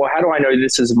like, well, how do I know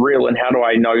this is real? And how do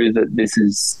I know that this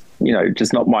is,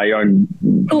 just not my own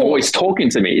voice talking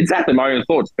to me? Exactly. My own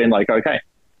thoughts been like, okay.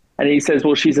 And he says,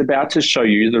 well, she's about to show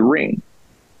you the ring.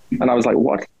 And I was like,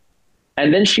 what?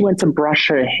 And then she went to brush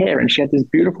her hair and she had this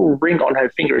beautiful ring on her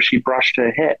finger as she brushed her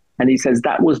hair. And he says,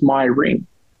 that was my ring.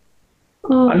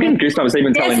 Oh, I'm getting goosebumps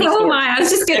even telling the story. I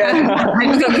was just going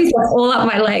I've got goosebumps all up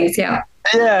my legs, yeah.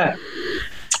 Yeah.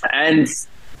 And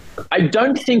I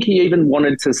don't think he even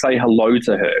wanted to say hello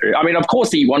to her. I mean, of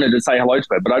course he wanted to say hello to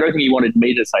her, but I don't think he wanted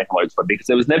me to say hello to her because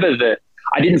there was never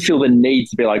I didn't feel the need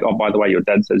to be like, oh, by the way, your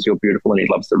dad says you're beautiful and he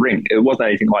loves the ring. It wasn't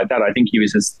anything like that. I think he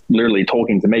was just literally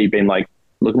talking to me, being like,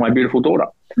 look at my beautiful daughter.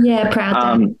 Yeah,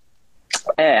 proud.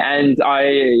 And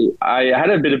I had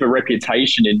a bit of a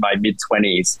reputation in my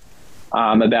mid-20s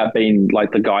about being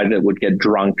like the guy that would get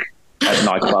drunk at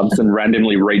nightclubs and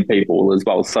randomly read people as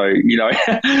well. So,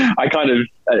 I kind of,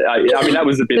 I mean, that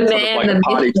was a bit sort of like a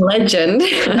party legend.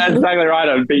 That's exactly right.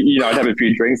 I'd have a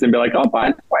few drinks and be like, oh,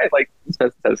 by the way, like,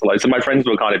 says hello. So my friends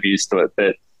were kind of used to it,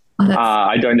 but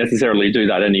I don't necessarily do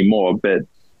that anymore. But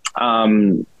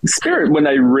Spirit, when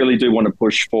they really do want to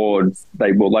push forward,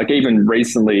 they will. Like even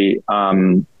recently, I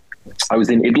was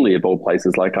in Italy of all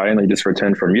places. Like I only just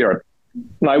returned from Europe.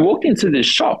 And I walked into this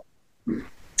shop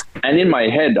and in my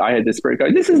head, I had the Spirit go,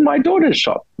 this is my daughter's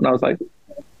shop. And I was like,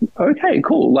 okay,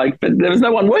 cool. Like, but there was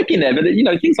no one working there, but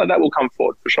things like that will come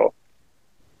forward for sure.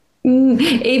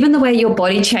 Even the way your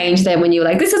body changed then when you were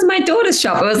like, this is my daughter's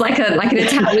shop. It was like an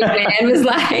Italian man was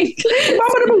like,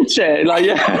 chair. Like,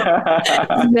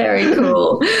 yeah. Very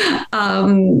cool.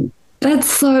 That's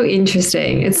so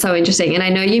interesting. It's so interesting. And I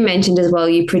know you mentioned as well,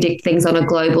 you predict things on a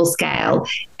global scale,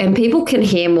 and people can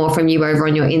hear more from you over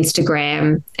on your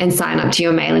Instagram and sign up to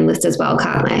your mailing list as well,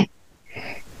 can't they?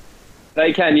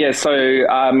 They can, yeah. So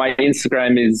my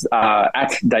Instagram is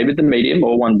at David the Medium,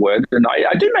 all one word. And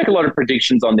I do make a lot of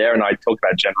predictions on there, and I talk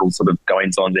about general sort of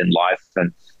goings on in life.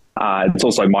 And it's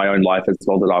also my own life as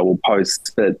well that I will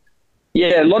post. But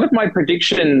yeah, a lot of my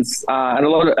predictions and a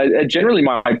lot of generally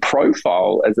my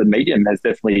profile as a medium has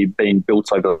definitely been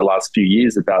built over the last few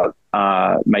years about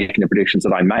making the predictions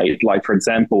that I made. Like, for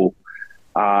example,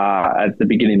 at the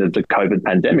beginning of the COVID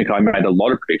pandemic, I made a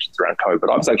lot of predictions around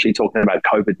COVID. I was actually talking about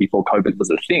COVID before COVID was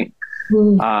a thing.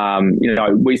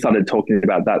 We started talking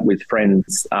about that with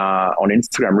friends on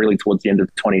Instagram really towards the end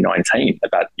of 2019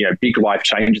 about, big life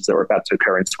changes that were about to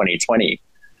occur in 2020.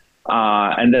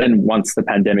 And then once the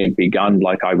pandemic begun,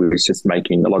 like I was just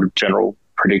making a lot of general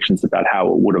predictions about how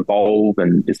it would evolve,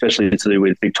 and especially to do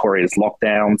with Victoria's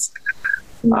lockdowns.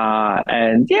 I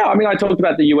talked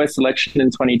about the US election in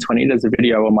 2020. There's a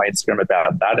video on my Instagram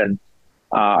about that. And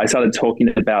I started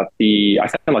talking about I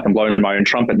sound like I'm blowing my own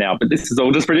trumpet now, but this is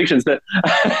all just predictions. But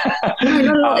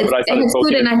no. It's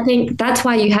good. And I think that's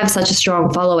why you have such a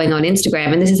strong following on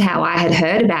Instagram. And this is how I had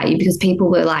heard about you, because people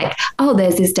were like, oh,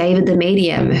 there's this David the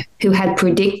Medium who had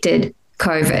predicted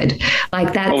COVID.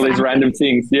 Like that. All these random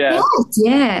things. Yeah.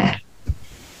 Yeah.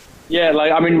 Yeah,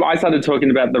 I started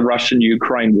talking about the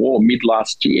Russian-Ukraine war mid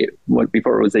last year,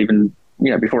 before it was even,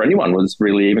 before anyone was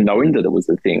really even knowing that it was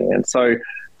a thing. And so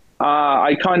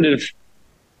the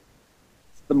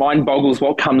mind boggles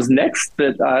what comes next,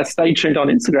 but stay tuned on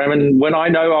Instagram. And when I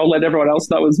know, I'll let everyone else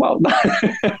know as well.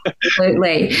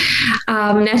 Absolutely.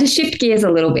 Now, to shift gears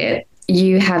a little bit,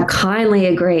 you have kindly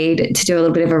agreed to do a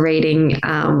little bit of a reading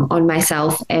on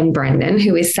myself and Brendan,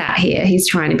 who is sat here. He's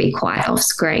trying to be quiet off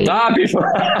screen.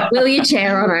 Will you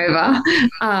chair on over?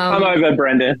 I'm over,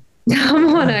 Brendan.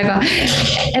 Come on over.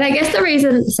 And I guess the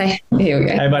reason... here we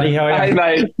go. Hey, buddy. How are you? Hey,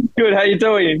 mate. Good. How you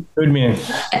doing? Good, man.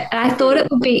 I thought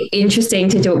it would be interesting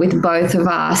to do it with both of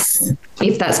us,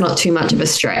 if that's not too much of a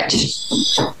stretch.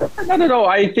 Not at all.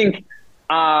 I think...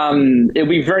 it'll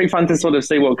be very fun to sort of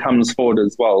see what comes forward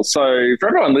as well. So for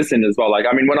everyone listening as well,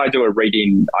 when I do a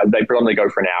reading, they predominantly go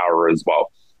for an hour as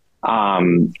well.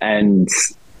 And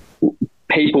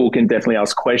people can definitely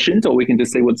ask questions, or we can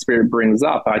just see what Spirit brings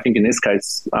up. I think in this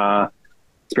case,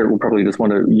 Spirit will probably just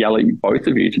want to yell at you, both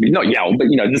of you, to be not yell, but,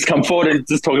 just come forward and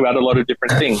just talk about a lot of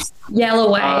different things. Yell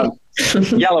away.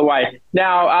 Yell away.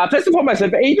 Now, first and foremost,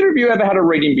 have either of you ever had a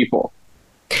reading before?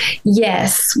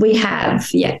 Yes, we have.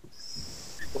 Yeah.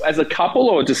 As a couple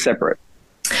or just separate?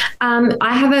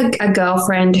 I have a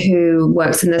girlfriend who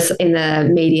works in the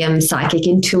medium, psychic,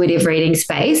 intuitive reading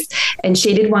space, and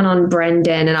she did one on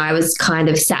Brendan, and I was kind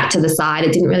of sat to the side.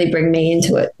 It didn't really bring me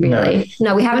into it, really.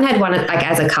 No, we haven't had one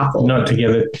as a couple. Not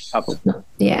together. Couple.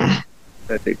 Yeah.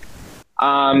 Perfect.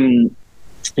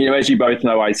 As you both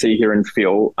know, I see, hear, and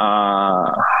feel.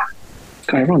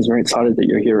 Everyone's very excited that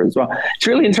you're here as well. It's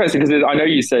really interesting because I know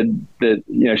you said that,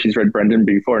 she's read Brendan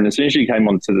before, and as soon as you came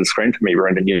onto the screen for me,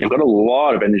 Brendan, you've got a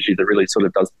lot of energy that really sort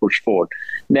of does push forward.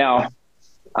 Now,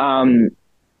 I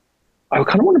kind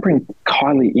of want to bring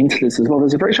Kylie into this as well.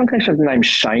 There's a very strong connection of the name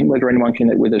Shane, whether anyone can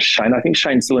connect with us, Shane. I think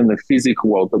Shane's still in the physical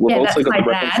world, but we've also got the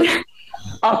references.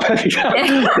 Oh, perfect.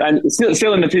 Yeah. And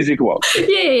still in the physical world.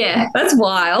 Yeah. That's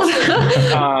wild.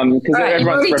 Right, you've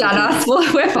already done us. Well,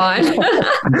 we're fine.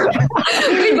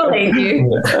 We believe you.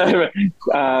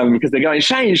 Because they're going,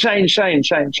 Shane. So, if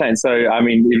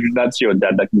that's your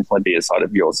dad, that can definitely be a side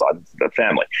of your side of the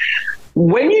family.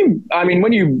 When you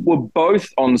were both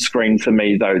on screen for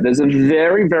me, though, there's a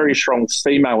very, very strong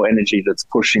female energy that's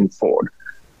pushing forward.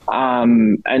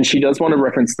 And she does want to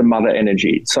reference the mother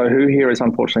energy. So who here has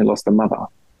unfortunately lost a mother?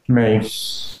 Me.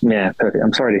 Yeah, perfect.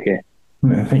 I'm sorry to hear.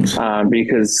 No, thanks.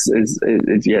 Because it's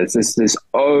this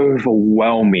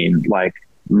overwhelming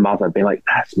mother being like,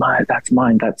 that's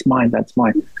mine.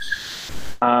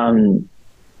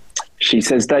 She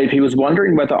says, Dave, he was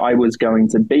wondering whether I was going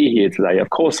to be here today. Of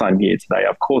course I'm here today.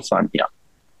 Of course I'm here.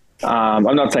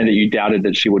 I'm not saying that you doubted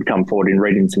that she would come forward in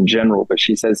readings in general, but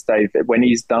she says, Dave, that when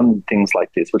he's done things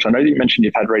like this, which I know that you mentioned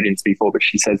you've had readings before, but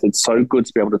she says it's so good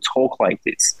to be able to talk like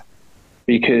this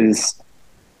because,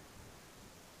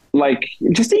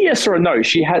 just a yes or a no,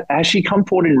 has she come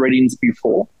forward in readings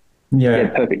before? Yeah,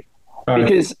 perfect.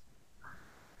 Because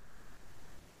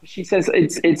she says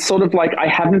it's sort of like I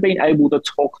haven't been able to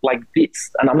talk like this,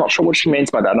 and I'm not sure what she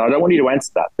means by that, and I don't want you to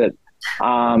answer that, but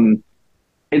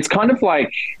it's kind of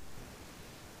like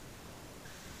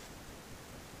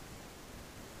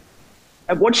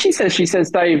what she says,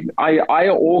 Dave, I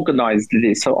organized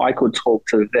this so I could talk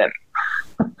to them.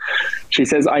 She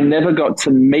says, I never got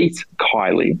to meet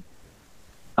Kylie.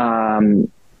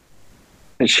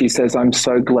 But she says, I'm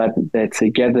so glad that they're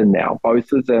together now.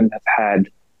 Both of them have had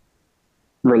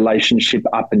relationship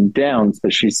up and downs,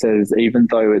 but she says, even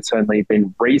though it's only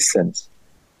been recent,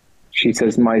 she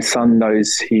says, my son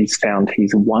knows he's found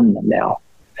his one now.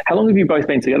 How long have you both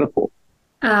been together for?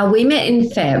 We met in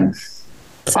Feb.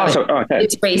 So okay.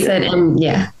 It's recent and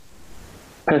yeah.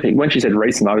 Perfect. When she said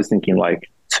recent, I was thinking like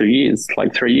 2 years,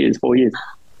 like 3 years, 4 years.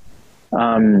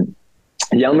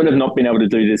 The element of not being able to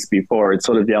do this before, it's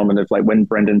sort of the element of like when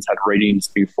Brendan's had readings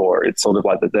before, it's sort of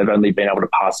like that they've only been able to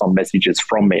pass on messages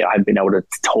from me. I haven't been able to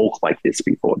talk like this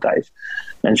before, Dave.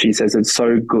 And she says it's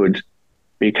so good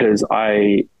because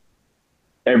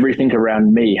everything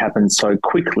around me happened so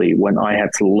quickly when I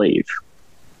had to leave.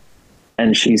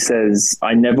 And she says,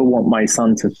 I never want my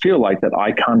son to feel like that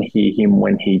I can't hear him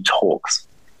when he talks.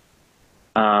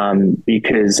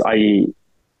 Because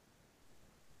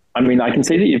I mean, I can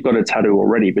see that you've got a tattoo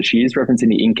already, but she is referencing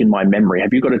the ink in my memory.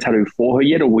 Have you got a tattoo for her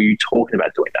yet, or were you talking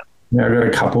about doing that? Yeah, I've got a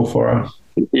couple for her.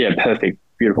 Yeah, perfect.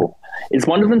 Beautiful. Is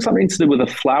one of them something to do with a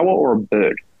flower or a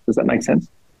bird? Does that make sense?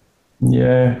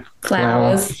 Yeah.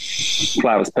 Flowers.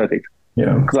 Flowers, perfect.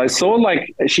 Yeah. Because I saw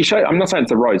like, I'm not saying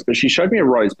it's a rose, but she showed me a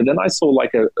rose, but then I saw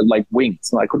like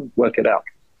wings and I couldn't work it out.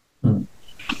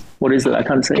 What is it? I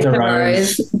can't see. It's a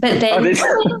rose. But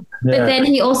then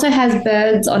he also has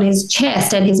birds on his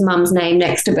chest and his mum's name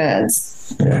next to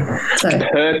birds. Yeah. So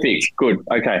perfect. Good.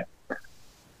 Okay.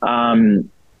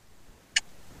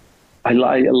 I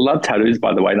love tattoos,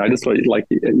 by the way, and I just thought like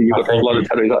you got a lot of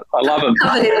tattoos. I love them.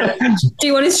 Do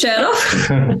you want his shirt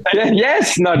off?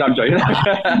 Yes. No, I'm joking.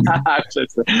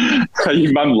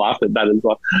 Your mum laughed at that as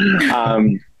well.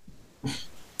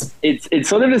 It's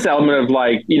sort of this element of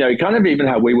like, kind of even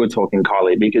how we were talking,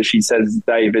 Kylie, because she says,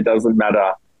 Dave, it doesn't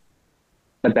matter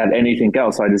about anything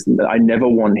else. I never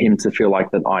want him to feel like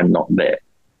that I'm not there.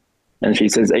 And she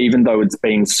says, even though it's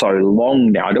been so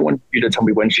long now, I don't want you to tell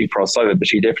me when she crossed over, but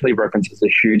she definitely references a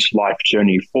huge life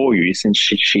journey for you since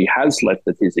she has left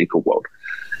the physical world.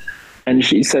 And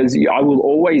she says, I will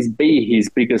always be his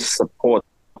biggest support,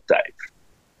 Dave.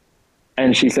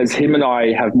 And she says, him and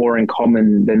I have more in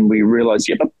common than we realize.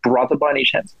 You have a brother by any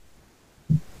chance?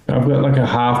 I've got like a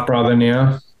half brother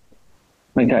now.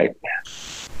 Okay.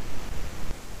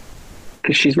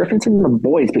 Because she's referencing the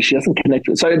boys, but she doesn't connect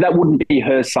with. So that wouldn't be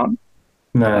her son?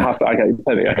 No. Okay,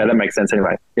 perfect. Okay, that makes sense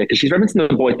anyway. Yeah, because she's referencing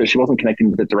the boys, but she wasn't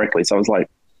connecting with it directly. So I was like,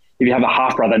 if you have a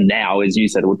half brother now, as you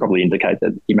said, it would probably indicate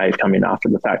that he may have come in after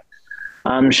the fact.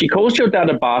 She calls your dad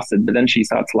a bastard, but then she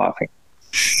starts laughing.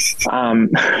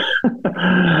 And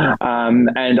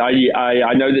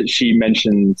I know that she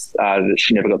mentions that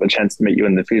she never got the chance to meet you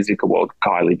in the physical world,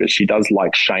 Kylie, but she does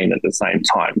like Shane at the same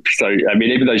time. So, I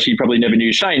mean, even though she probably never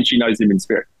knew Shane, she knows him in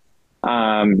spirit.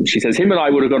 She says him and I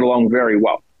would have got along very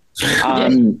well.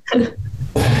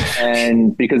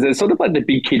 And because there's sort of like the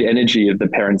big kid energy of the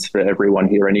parents for everyone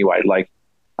here anyway. Like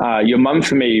your mum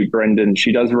for me, Brendan,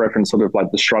 she does reference sort of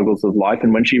like the struggles of life.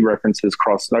 And when she references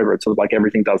crossing over, it's sort of like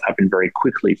everything does happen very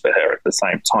quickly for her at the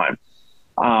same time.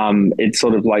 It's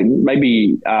sort of like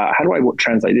maybe, how do I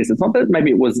translate this? It's not that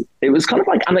maybe it was kind of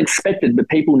like unexpected, but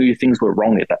people knew things were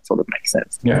wrong, if that sort of makes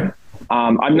sense. Yeah.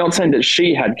 I'm not saying that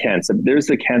she had cancer, but there's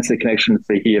a cancer connection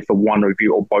for one of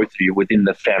you or both of you within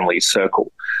the family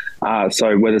circle.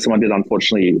 So whether someone did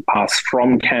unfortunately pass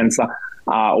from cancer,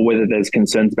 or whether there's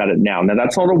concerns about it now. Now,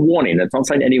 that's not a warning. That's not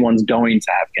saying anyone's going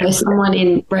to have cancer. Someone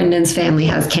in Brendan's family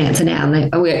has cancer now, and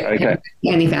we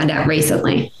only found out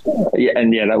recently. Yeah,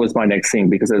 and that was my next thing,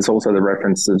 because there's also the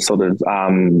reference of sort of,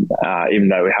 even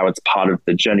though how it's part of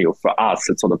the journey, or for us,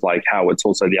 it's sort of like how it's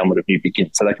also the element of new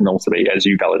beginnings. So that can also be, as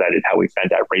you validated, how we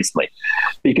found out recently.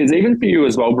 Because even for you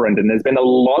as well, Brendan, there's been a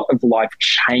lot of life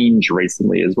change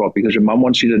recently as well, because your mum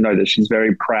wants you to know that she's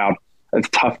very proud of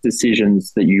tough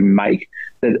decisions that you make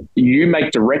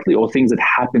directly, or things that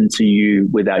happen to you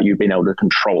without you being able to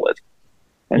control it.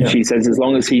 And she says, as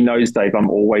long as he knows, Dave, I'm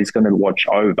always going to watch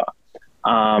over.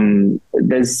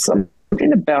 There's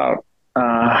something about,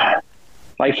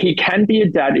 like, he can be a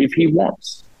dad if he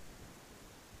wants.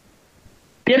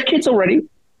 Do you have kids already?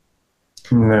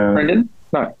 No. Brendan?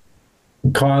 No.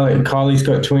 Kylie's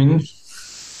got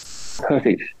twins.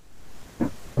 Perfect.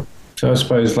 So I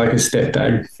suppose like a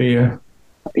stepdad fear.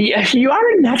 Yeah, you are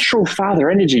a natural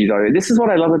father energy, though. This is what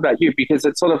I love about you, because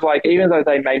it's sort of like, even though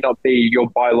they may not be your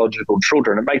biological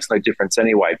children, it makes no difference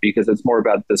anyway, because it's more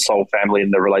about the soul family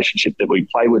and the relationship that we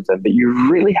play with them. But you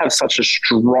really have such a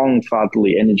strong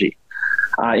fatherly energy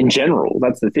in general.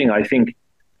 That's the thing. I think,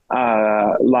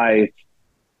 not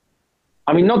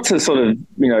to sort of,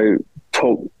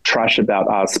 talk trash about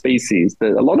our species,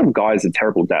 that a lot of guys are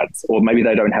terrible dads, or maybe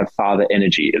they don't have father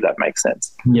energy, if that makes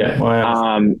sense. Yeah.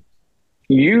 Well,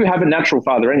 you have a natural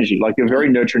father energy. Like, you're very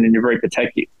nurturing and you're very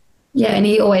protective. Yeah, and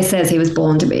he always says he was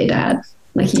born to be a dad.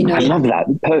 Like, you know. I love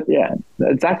that. Yeah,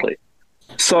 exactly.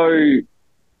 So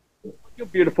your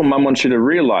beautiful mum wants you to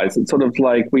realise it's sort of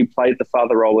like we played the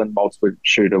father role in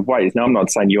multitude of ways. Now, I'm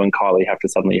not saying you and Kylie have to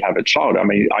suddenly have a child. I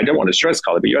mean, I don't want to stress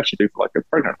Kylie, but you actually do feel like you're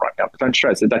pregnant right now. But don't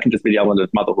stress. That can just be the element of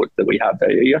motherhood that we have. Are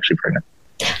you actually pregnant?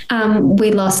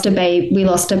 We lost a baby. We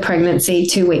lost a pregnancy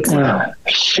 2 weeks ago. Oh,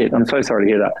 shit, I'm so sorry to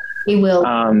hear that. We will.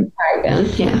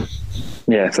 Yeah.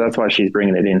 Yeah, so that's why she's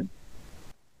bringing it in.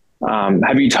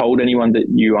 Have you told anyone that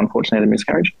you unfortunately had a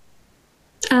miscarriage?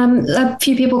 A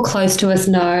few people close to us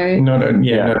know.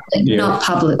 Not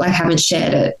public. Like, haven't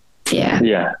shared it. Yeah.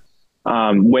 Yeah.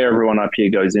 Where everyone up here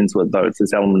goes into it, though, it's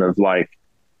this element of like,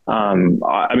 I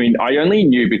mean, I only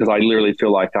knew because I literally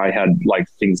feel like I had like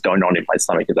things going on in my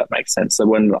stomach, if that makes sense. So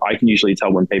when I can usually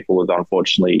tell when people have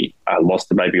unfortunately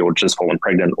lost a baby or just fallen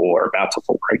pregnant or about to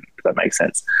fall pregnant, if that makes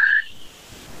sense.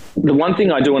 The one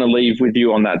thing I do want to leave with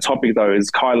you on that topic, though, is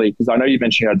Kylie, because I know you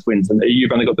mentioned you had twins and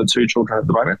you've only got the 2 children at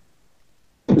the moment.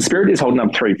 The spirit is holding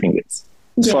up 3 fingers.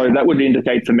 Yeah. So that would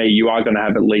indicate for me you are going to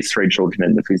have at least 3 children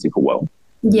in the physical world.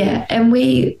 Yeah, and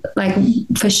we, like,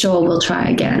 for sure will try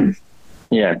again.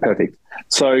 Yeah, perfect.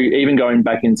 So even going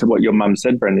back into what your mum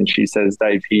said, Brendan, she says,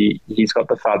 Dave, he's got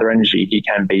the father energy. He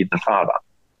can be the father.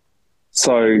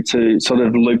 So to sort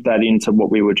of loop that into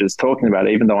what we were just talking about,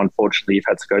 even though unfortunately you've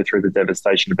had to go through the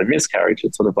devastation of a miscarriage,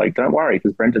 it's sort of like, don't worry,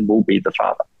 because Brendan will be the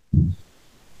father.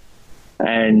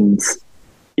 And,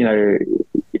 you know,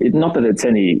 not that it's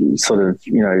any sort of,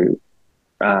 you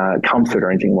know, comfort or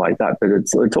anything like that, but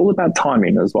it's all about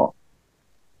timing as well.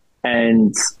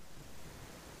 And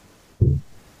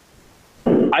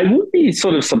I would be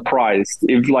sort of surprised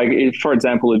if, for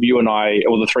example, if you and I,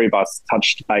 or the 3 of us,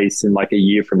 touched base in like a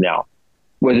year from now,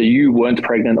 whether you weren't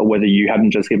pregnant or whether you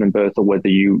hadn't just given birth or whether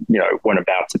you weren't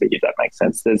about to be, if that makes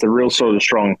sense. There's a real sort of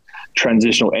strong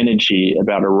transitional energy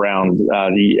around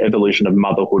the evolution of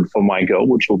motherhood for my girl,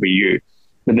 which will be you,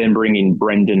 but then bringing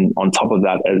Brendan on top of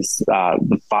that as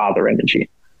the father energy.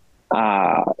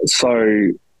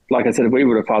 So, like I said, if we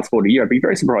were to fast forward a year, I'd be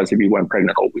very surprised if you weren't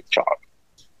pregnant or with child.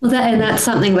 Well, that's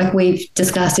something like we've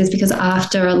discussed, is because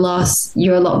after a loss,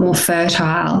 you're a lot more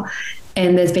fertile.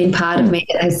 And there's been part of me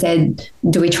that has said,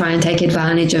 do we try and take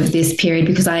advantage of this period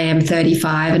because I am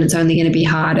 35 and it's only going to be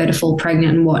harder to fall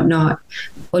pregnant and whatnot?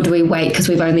 Or do we wait because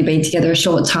we've only been together a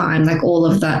short time? Like, all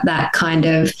of that kind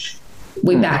of,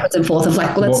 we backwards and forth of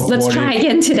like, let's try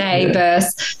again today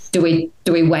versus do we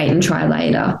wait and try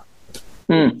later?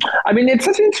 I mean, it's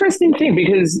such an interesting thing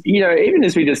because, you know, even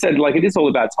as we just said, like, it is all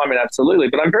about timing, absolutely.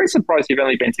 But I'm very surprised you've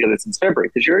only been together since February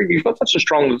because you've got such a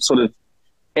strong sort of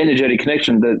energetic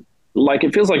connection that, like,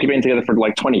 it feels like you've been together for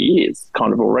like 20 years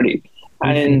kind of already.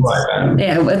 And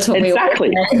yeah, that's what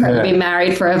exactly. We'll be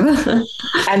married forever.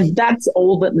 And that's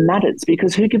all that matters,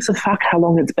 because who gives a fuck how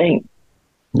long it's been?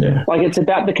 Yeah. Like, it's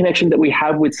about the connection that we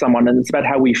have with someone, and it's about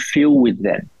how we feel with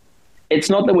them. It's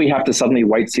not that we have to suddenly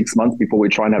wait 6 months before we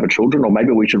try and have a children, or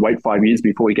maybe we should wait 5 years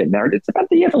before we get married. It's about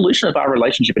the evolution of our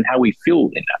relationship and how we feel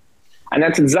in that. And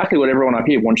that's exactly what everyone up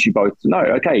here wants you both to know.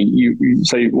 Okay,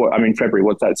 February,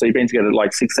 what's that? So you've been together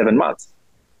like 6-7 months.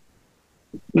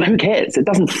 Who cares? It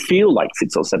doesn't feel like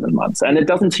 6 or 7 months, and it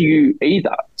doesn't to you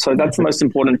either. So that's the most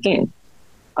important thing.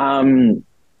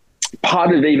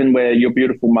 Part of even where your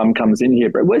beautiful mum comes in here,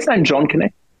 but where's the name John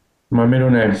connect? My middle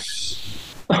name.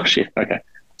 Oh, shit. Okay.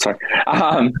 Sorry.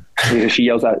 She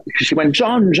yells out, she went,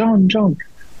 John.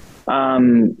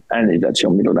 And that's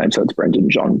your middle name, so it's Brendan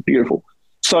John. Beautiful.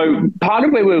 So part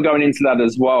of where we were going into that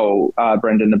as well,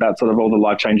 Brendan, about sort of all the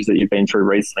life changes that you've been through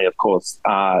recently, of course,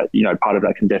 part of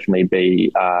that can definitely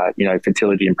be,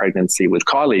 fertility and pregnancy with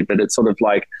Kylie, but it's sort of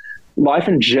like life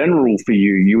in general for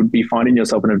you. You would be finding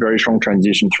yourself in a very strong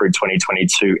transition through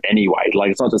 2022 anyway.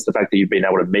 Like, it's not just the fact that you've been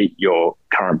able to meet your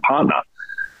current partner,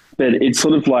 but it's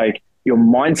sort of like your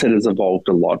mindset has evolved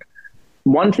a lot.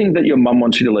 One thing that your mum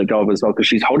wants you to let go of as well, because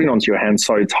she's holding onto your hand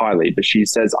so tightly, but she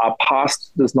says our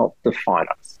past does not define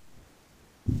us.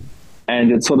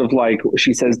 And it's sort of like,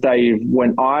 she says, Dave,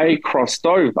 when I crossed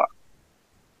over,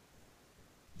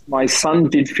 my son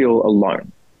did feel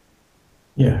alone.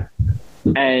 Yeah.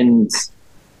 And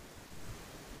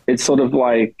it's sort of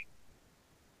like,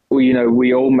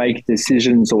 we all make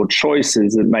decisions or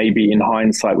choices that maybe in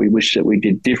hindsight we wish that we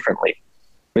did differently.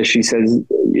 But she says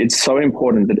it's so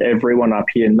important that everyone up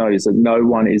here knows that no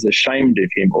one is ashamed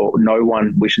of him, or no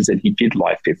one wishes that he did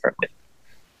life differently.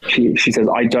 She says,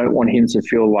 I don't want him to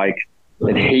feel like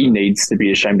that he needs to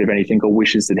be ashamed of anything or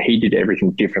wishes that he did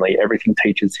everything differently. Everything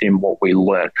teaches him what we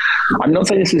learn. I'm not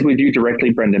saying this is with you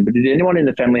directly, Brendan, but did anyone in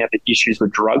the family have issues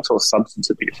with drugs or substance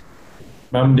abuse?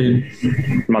 Mum did.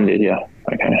 Mum did, yeah.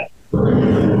 Okay.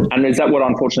 And is that what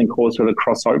unfortunately caused her to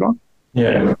cross over?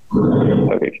 Yeah.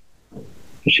 Perfect.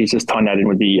 She's just tying that in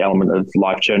with the element of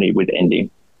life journey with ending.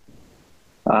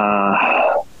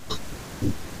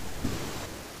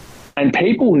 And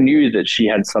people knew that she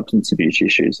had substance abuse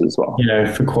issues as well.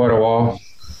 Yeah, for quite a while.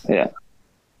 Yeah.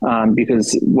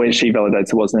 Because where she validates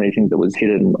it wasn't anything that was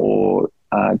hidden or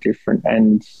different.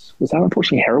 And was that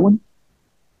unfortunately heroin?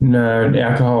 No,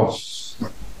 alcohol. She's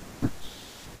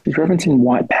referencing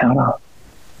white powder.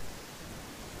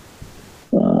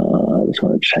 I just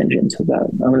want to change into that.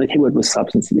 I mean, the key word was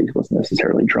substance abuse. It wasn't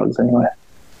necessarily drugs anyway.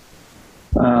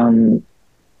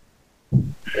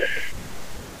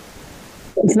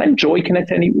 Is the name Joy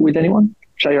connect with anyone?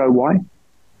 Joy?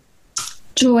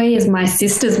 Joy is my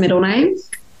sister's middle name.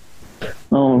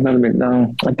 Oh,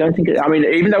 no, I don't think it. I mean,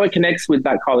 even though it connects with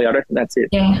that, Kylie, I don't think that's it.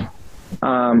 Yeah.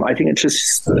 I think it's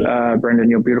just, Brendan,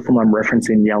 your beautiful mum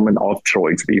referencing the element of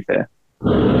joy, to be fair.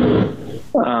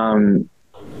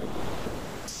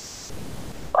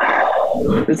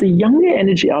 There's a younger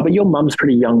energy, but your mum's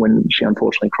pretty young when she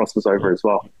unfortunately crosses over as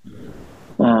well.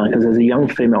 Because there's a young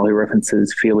female who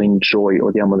references feeling joy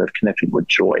or the element of connecting with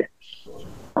joy.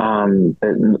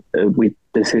 With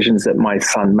decisions that my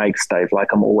son makes, Dave,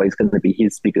 like I'm always going to be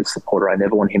his biggest supporter. I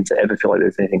never want him to ever feel like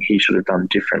there's anything he should have done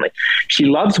differently. She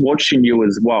loves watching you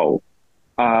as well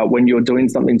when you're doing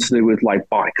something to do with like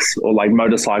bikes or like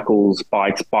motorcycles,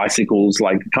 bikes, bicycles,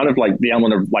 like kind of like the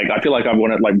element of like, I feel like I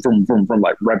want to like vroom, vroom, vroom,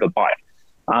 like rev a bike.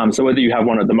 So whether you have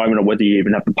one at the moment or whether you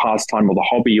even have the pastime or the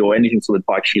hobby or anything to do with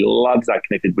bike, she loves that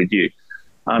connected with you.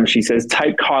 She says,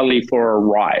 take Kylie for a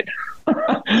ride.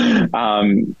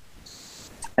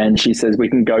 And she says, we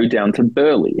can go down to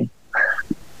Burleigh.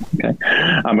 Okay.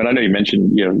 And I know you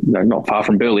mentioned, not far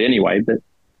from Burleigh anyway, but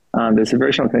there's a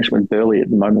very strong connection with Burleigh at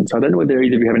the moment. So I don't know whether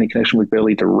either of you have any connection with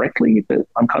Burleigh directly, but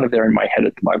I'm kind of there in my head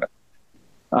at the moment.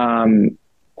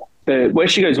 But where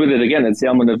she goes with it, again, it's the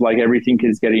element of like everything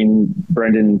is getting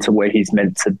Brendan to where he's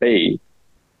meant to be.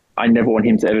 I never want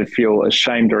him to ever feel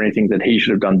ashamed or anything that he should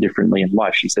have done differently in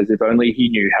life. She says, if only he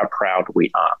knew how proud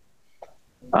we are.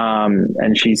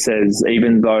 And she says,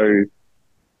 even though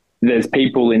there's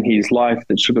people in his life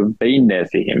that should have been there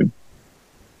for him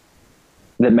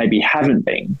that maybe haven't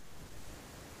been,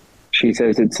 she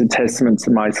says it's a testament to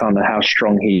my son and how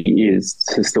strong he is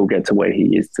to still get to where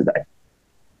he is today.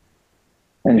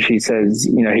 And she says,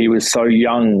 he was so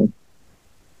young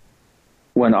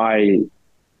when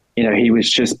he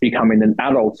was just becoming an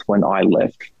adult when I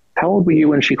left. How old were you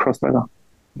when she crossed over?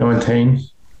 19.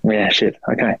 Yeah, shit.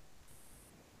 Okay.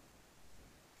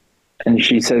 And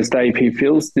she says, Dave, he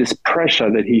feels this pressure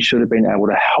that he should have been able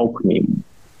to help me.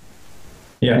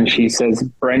 Yeah. And she says,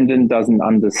 Brendan doesn't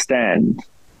understand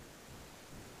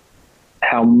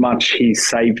how much he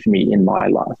saved me in my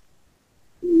life.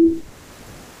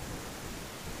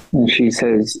 And she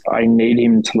says, I need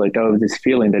him to let go of this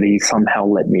feeling that he somehow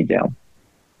let me down.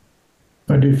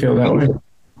 I do feel that way.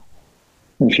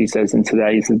 And she says, and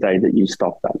today is the day that you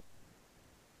stop that.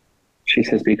 She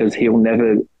says, because he'll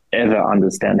never, ever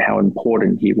understand how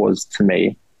important he was to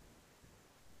me.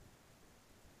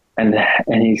 And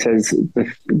he says,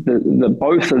 the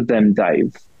both of them,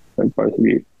 Dave, like both of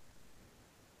you,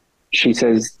 she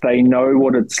says, they know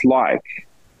what it's like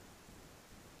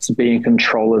to be in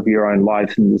control of your own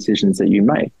life and decisions that you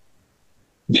make.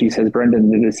 And she says,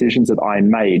 Brendan, the decisions that I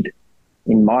made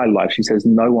in my life, she says,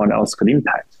 no one else could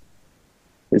impact.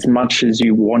 As much as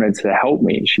you wanted to help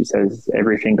me, she says,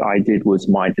 everything I did was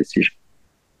my decision.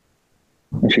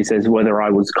 And she says, whether I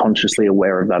was consciously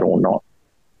aware of that or not.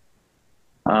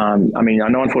 I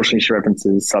know unfortunately she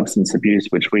references substance abuse,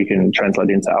 which we can translate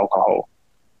into alcohol.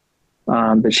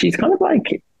 But she's kind of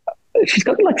like, she's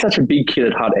got like such a big kid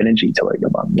at heart energy to her,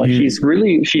 your mum. Like she's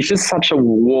just such a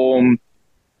warm,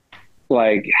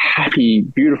 like happy,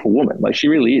 beautiful woman. Like she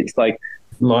really is. Like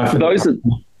life. Those that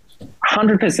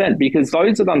 100%, because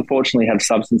those that unfortunately have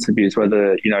substance abuse,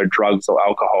 whether, drugs or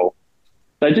alcohol,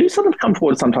 they do sort of come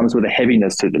forward sometimes with a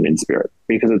heaviness to them in spirit,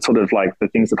 because it's sort of like the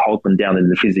things that hold them down in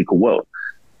the physical world.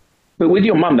 But with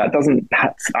your mum, that doesn't,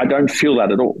 I don't feel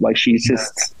that at all. Like she's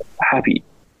just happy.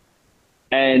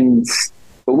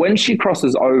 But when she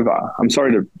crosses over, I'm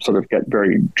sorry to sort of get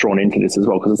very drawn into this as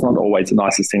well, because it's not always the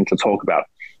nicest thing to talk about.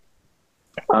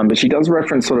 But she does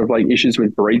reference sort of like issues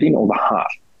with breathing or the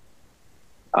heart.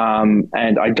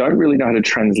 And I don't really know how to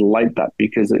translate that,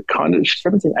 because it kind of, she's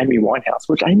referencing Amy Winehouse,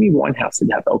 which Amy Winehouse did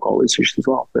have alcohol issues as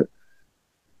well. But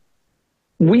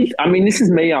this is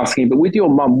me asking, but with your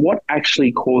mum, what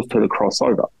actually caused her to cross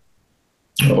over?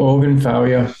 Organ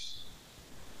failure.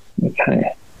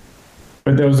 Okay.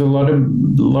 But there was a lot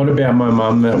about my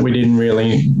mum that we didn't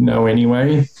really know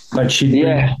anyway. Like she'd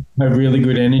have really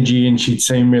good energy and she'd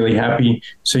seem really happy.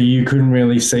 So you couldn't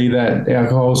really see that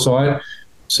alcohol side.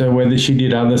 So whether she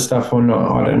did other stuff or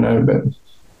not, I don't know. But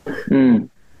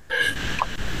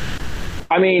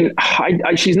I mean,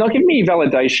 she's not giving me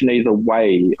validation either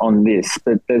way on this,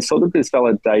 but there's sort of this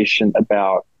validation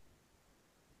about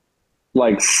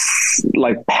like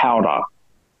powder.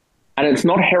 And it's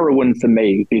not heroin for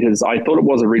me because I thought it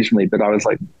was originally, but I was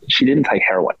like, she didn't take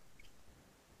heroin.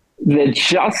 They're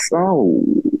just,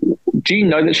 do you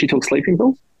know that she took sleeping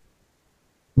pills?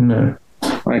 No.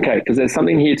 Okay, because there's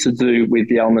something here to do with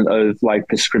the element of like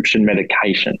prescription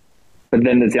medication. But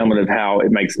then there's the element of how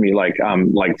it makes me like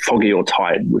foggy or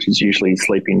tired, which is usually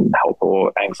sleeping help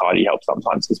or anxiety help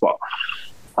sometimes as well.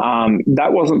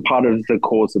 That wasn't part of the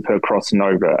cause of her crossing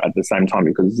over at the same time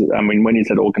because, I mean, when you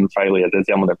said organ failure, there's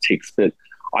the element of tics, but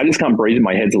I just can't breathe and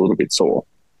my head's a little bit sore.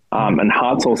 And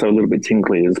heart's also a little bit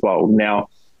tingly as well. Now,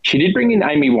 she did bring in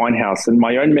Amy Winehouse, and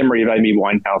my own memory of Amy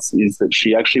Winehouse is that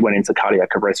she actually went into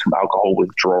cardiac arrest from alcohol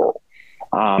withdrawal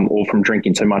or from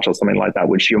drinking too much or something like that,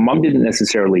 which your mum didn't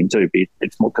necessarily do. But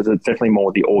it's more because it's definitely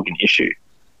more the organ issue.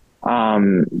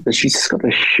 But she's just got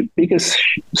the biggest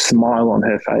smile on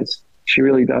her face. She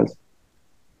really does.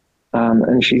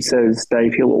 And she says,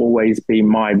 Dave, he'll always be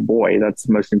my boy. That's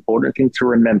the most important thing to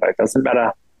remember. It doesn't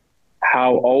matter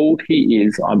how old he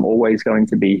is, I'm always going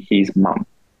to be his mum.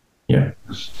 Yeah.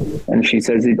 And she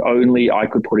says, if only I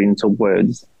could put into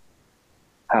words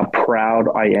how proud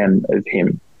I am of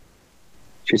him.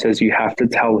 She says, you have to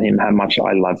tell him how much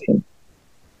I love him.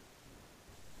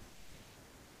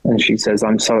 And she says,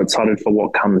 I'm so excited for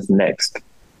what comes next.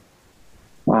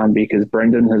 Because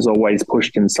Brendan has always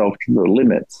pushed himself to the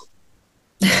limits.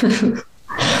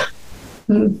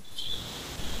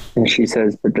 And she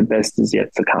says, but the best is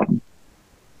yet to come.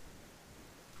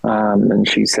 And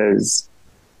she says,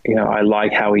 you know, I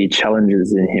like how he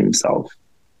challenges in himself.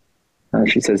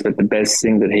 She says, but the best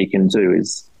thing that he can do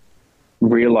is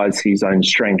realize his own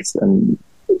strengths and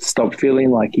stop feeling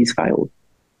like he's failed.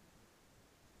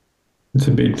 It's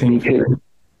a big thing.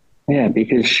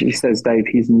 Because she says, Dave,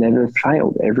 he's never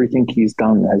failed. Everything he's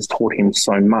done has taught him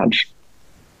so much.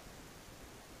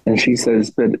 And she says,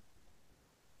 but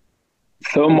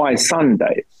for my son,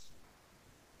 Dave,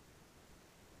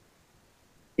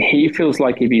 he feels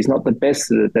like if he's not the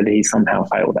best at it, that he somehow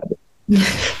failed at it.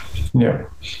 Yeah.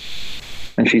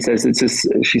 And she says,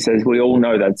 we all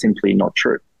know that's simply not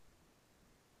true.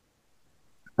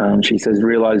 She says,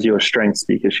 realize your strengths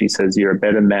because she says you're a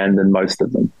better man than most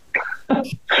of them.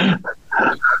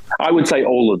 I would say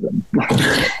all of them.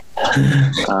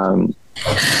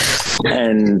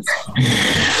 And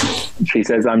she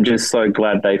says, I'm just so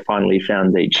glad they finally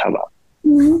found each other.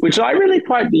 Which I really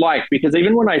quite like because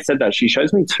even when I said that, she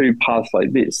shows me two paths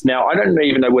like this. Now, I don't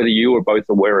even know whether you were both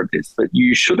aware of this, but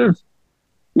you should have,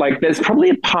 like, there's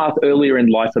probably a path earlier in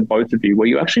life for both of you where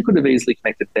you actually could have easily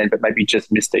connected then, but maybe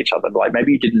just missed each other. Like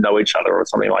maybe you didn't know each other or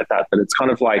something like that, but it's kind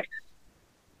of like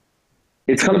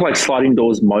sliding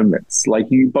doors moments. Like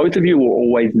both of you were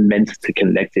always meant to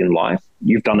connect in life.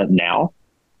 You've done it now.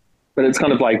 But it's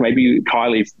kind of like maybe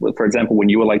Kylie, for example, when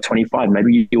you were like 25,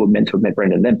 maybe you were meant to have met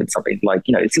Brendan then, but something like,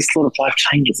 you know, it's just sort of life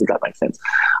changes, if that makes sense.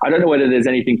 I don't know whether there's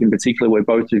anything in particular where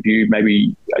both of you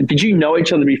maybe, did you know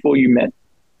each other before you met?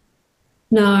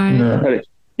 No.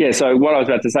 Yeah, so what I was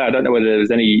about to say, I don't know whether there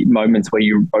was any moments where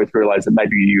you both realised that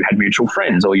maybe you had mutual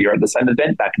friends or you're at the same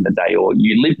event back in the day or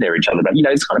you lived near each other. But, you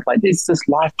know, it's kind of like there's just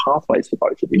life pathways for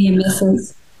both of you. Near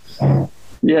misses.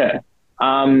 Yeah.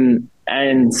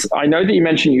 And I know that you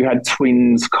mentioned you had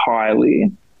twins,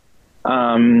 Kylie.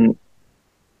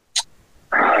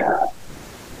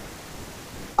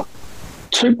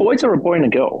 Two boys or a boy and a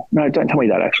girl? No, don't tell me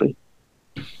that, actually.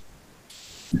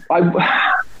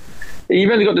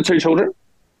 You've only got the two children?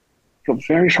 You've got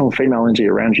very strong female energy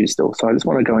around you still, so I just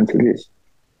want to go into this.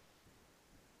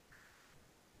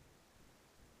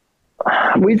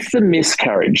 With the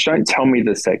miscarriage, don't tell me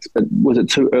the sex, but was it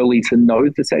too early to know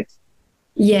the sex?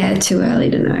 Yeah, too early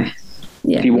to know.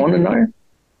 Yeah. Do you want to know?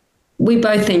 We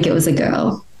both think it was a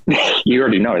girl. You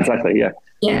already know, exactly, yeah.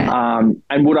 Yeah.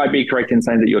 And would I be correct in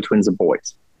saying that your twins are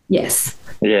boys? Yes.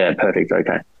 Yeah, perfect,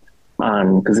 okay.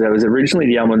 Because there was originally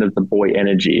the element of the boy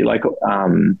energy,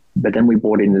 but then we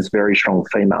brought in this very strong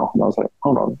female, and I was like,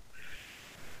 hold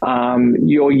on.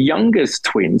 Your youngest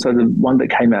twin, so the one that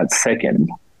came out second,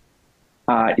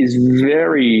 is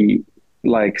very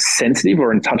like sensitive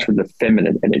or in touch with the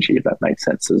feminine energy, if that makes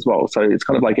sense as well. So it's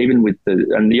kind of like even with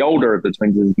the older of the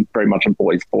twins is very much a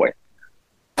boy's boy.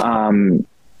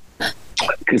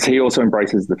 Because he also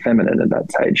embraces the feminine at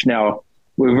that stage. Now,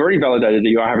 we've already validated that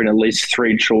you are having at least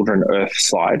 3 children Earth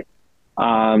side.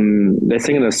 They're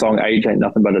singing the song "Age Ain't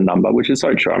Nothing But a Number," which is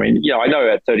so true. I mean, I know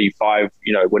at 35,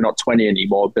 we're not 20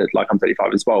 anymore, but like I'm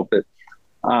 35 as well. But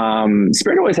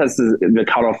Spirit always has the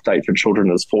cutoff date for children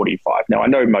as 45. Now, I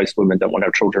know most women don't want to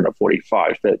have children at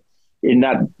 45, but in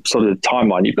that sort of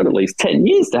timeline, you've got at least 10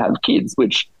 years to have kids,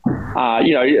 which, not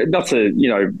to,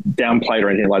 downplay it or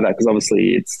anything like that, because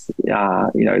obviously it's,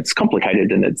 it's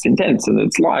complicated and it's intense and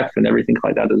it's life and everything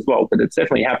like that as well, but it's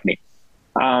definitely happening.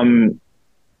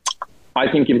 I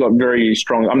think you've got very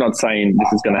strong, I'm not saying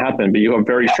this is going to happen, but you've got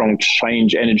very strong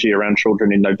change energy around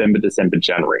children in November, December,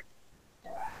 January.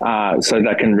 So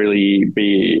that can really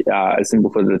be a symbol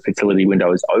for the fertility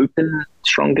window is open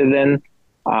stronger then.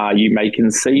 You may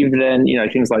conceive then,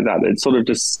 things like that. It sort of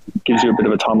just gives you a bit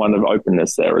of a timeline of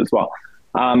openness there as well.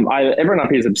 Everyone up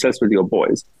here is obsessed with your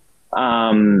boys.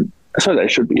 So they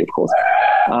should be, of course.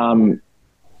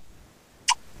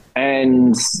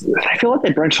 And I feel like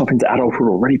they branched off into adulthood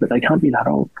already, but they can't be that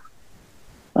old.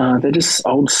 They're just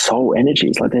old soul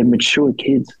energies, like they're mature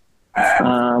kids.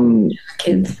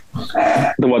 Kids.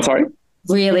 The what, sorry?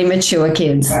 Really mature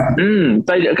kids.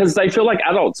 Because they feel like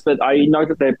adults, but I know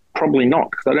that they're probably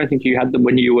not, because I don't think you had them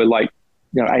when you were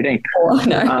 18. Oh,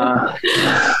 no.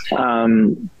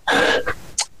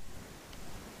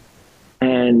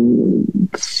 And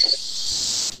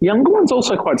younger one's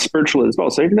also quite spiritual as well.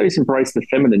 So even though he's embraced the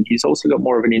feminine, he's also got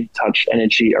more of an in-touch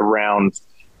energy around,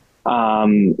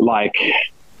 I'd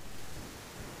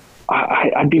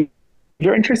be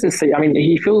very interested to see. I mean,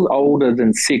 he feels older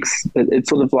than 6, but it's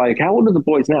sort of like, how old are the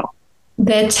boys now?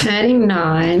 They're turning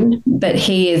 9, but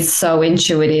he is so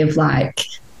intuitive,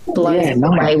 blows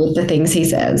away with the things he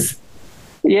says.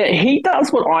 Yeah, he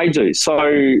does what I do. So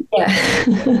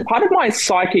part of my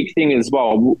psychic thing as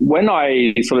well, when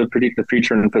I sort of predict the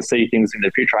future and foresee things in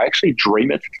the future, I actually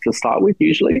dream it to start with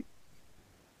usually.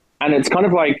 And it's kind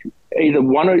of like either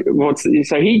one or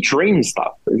so he dreams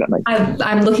stuff. Does that make sense?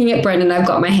 I'm looking at Brendan. I've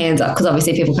got my hands up because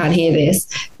obviously people can't hear this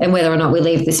and whether or not we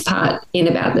leave this part in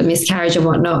about the miscarriage and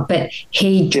whatnot. But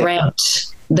he dreamt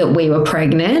that we were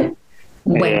pregnant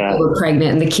when we were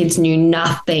pregnant and the kids knew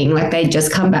nothing. Like they'd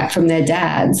just come back from their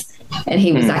dad's and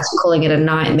he was actually calling it a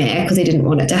nightmare because he didn't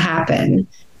want it to happen.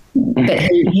 But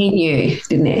he knew,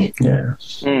 didn't he? Yeah.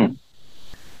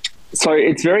 So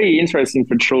it's very interesting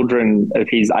for children of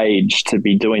his age to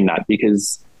be doing that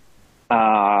because,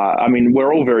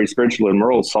 we're all very spiritual and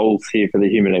we're all souls here for the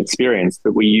human experience,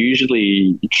 but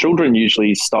children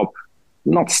usually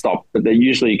but they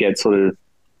usually get sort of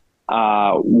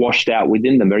washed out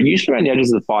within them. They're usually around the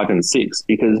ages of 5 and 6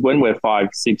 because when we're 5,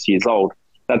 6 years old,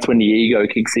 that's when the ego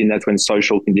kicks in, that's when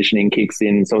social conditioning kicks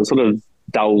in. So it sort of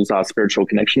dulls our spiritual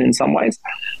connection in some ways.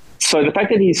 So the fact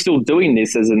that he's still doing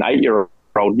this as an 8-year-old,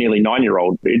 nearly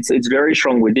 9-year-old, it's very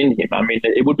strong within him. I mean,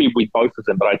 it would be with both of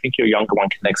them, but I think your younger one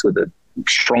connects with it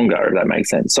stronger, if that makes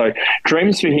sense. So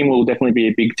dreams for him will definitely be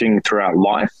a big thing throughout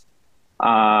life.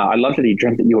 I love that he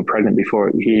dreamt that you were pregnant before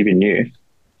he even knew.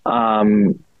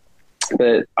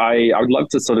 But I would love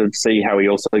to sort of see how he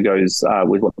also goes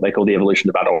with what they call the evolution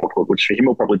of adulthood, which for him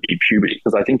will probably be puberty,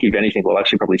 because I think if anything will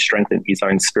actually probably strengthen his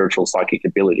own spiritual psychic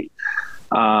ability.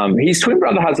 His twin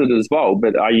brother has it as well,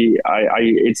 but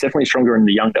it's definitely stronger in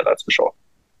the younger, that's for sure.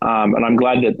 And I'm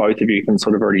glad that both of you can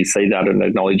sort of already see that and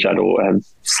acknowledge that or have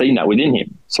seen that within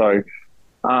him. So,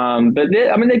 but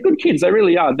they're good kids. They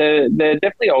really are. They're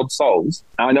definitely old souls.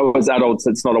 I know as adults,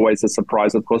 it's not always a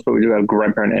surprise, of course, but we do have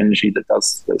grandparent energy that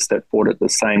does step forward at the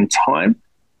same time.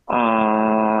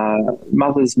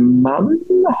 Mother's mum.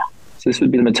 So this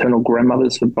would be the maternal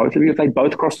grandmothers for both of you. If they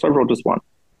both crossed over or just one?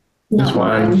 Just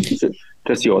one.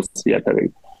 Just yours. Yeah,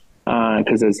 perfect.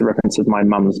 Because there's the reference of my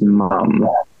mum's mum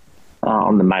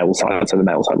on the male side. So the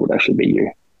male side would actually be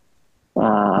you.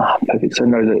 Perfect. So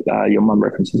know that your mum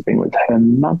reference has been with her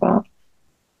mother.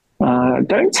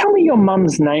 Don't tell me your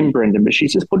mum's name, Brendan, but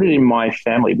she's just put it in my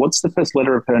family. What's the first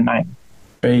letter of her name?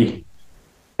 B.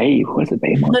 B. Where's the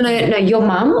B? No, your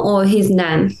mum or his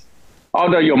nan? Oh,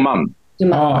 no, your mum.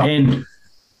 Oh, N.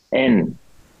 N.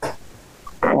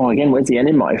 Oh, again, where's the N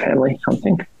in my family? I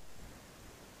think.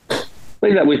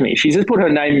 Leave that with me. She's just put her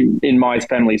name in my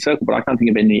family circle, but I can't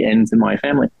think of any N's in my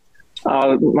family.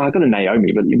 I've got a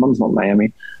Naomi, but your mum's not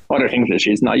Naomi. I don't think that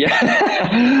she is. No, yeah.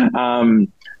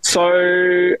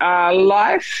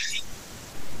 Life,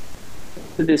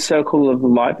 this circle of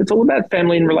life, it's all about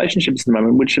family and relationships at the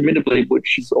moment, which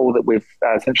is all that we've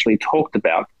essentially talked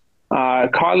about.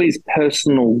 Kylie's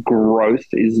personal growth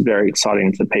is very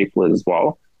exciting to people as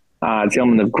well. It's the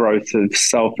element of growth of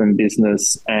self and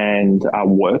business and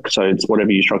work. So it's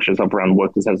whatever you structure yourself around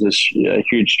work. This has a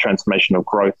huge transformation of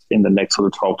growth in the next sort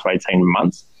of 12 to 18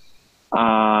 months.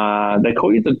 They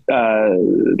call you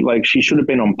like she should have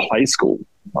been on play school.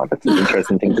 Oh, that's an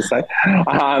interesting thing to say.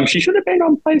 She should have been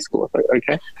on play school.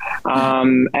 Okay.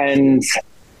 And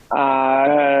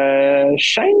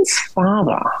Shane's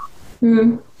father.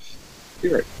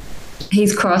 Spirit.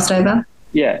 He's crossed over.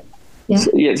 Yeah.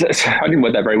 So I didn't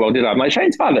word that very well, did I? I'm like,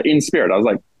 Shane's father in spirit. I was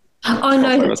like, oh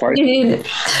no, sorry. You didn't.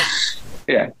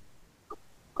 Yeah.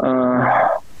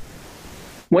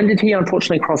 When did he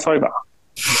unfortunately cross over?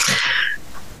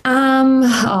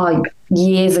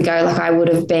 Years ago, like I would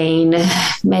have been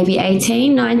maybe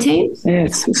 18, 19. Yeah,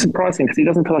 it's surprising because he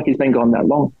doesn't feel like he's been gone that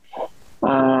long.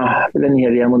 But then he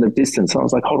had the element of distance. So I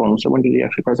was like, hold on, so when did he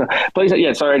actually cross over? Please,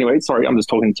 yeah, so anyway, sorry, I'm just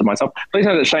talking to myself. Please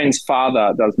know that Shane's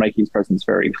father does make his presence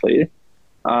very clear.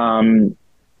 And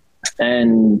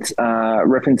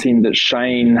referencing that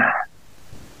Shane,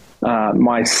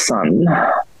 my son,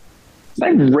 is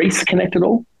name Reese connect at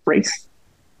all? Reese?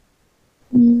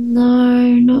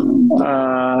 No.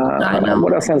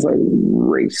 What else sounds like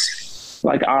Reese?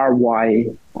 Like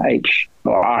R-Y-H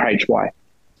or R-H-Y.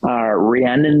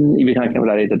 Rhiannon, if you can't connect with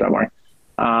that either, don't worry.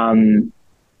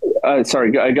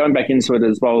 Sorry, going back into it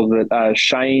as well, that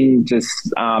Shane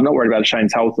just, I'm not worried about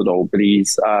Shane's health at all, but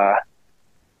he's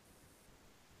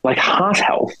like heart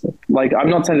health. Like, I'm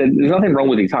not saying that there's nothing wrong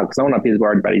with his heart because no one up here is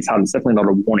worried about his heart. It's definitely not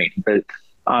a warning, but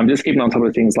just keeping on top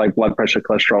of things like blood pressure,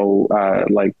 cholesterol,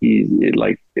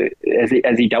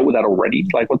 has he dealt with that already?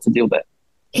 Like, what's the deal there?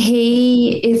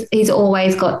 He's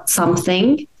always got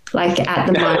something. Like at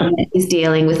the moment, he's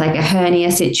dealing with like a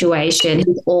hernia situation.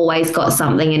 He's always got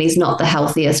something, and he's not the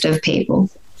healthiest of people.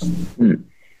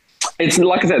 It's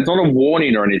like I said, it's not a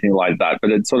warning or anything like that, but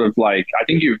it's sort of like, I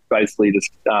think you've basically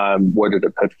just worded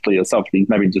it perfectly yourself. He's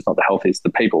maybe just not the healthiest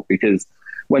of people, because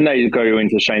when they go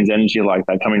into Shane's energy like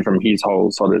that, coming from his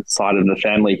whole sort of side of the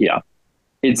family here,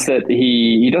 it's that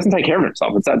he doesn't take care of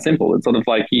himself. It's that simple. It's sort of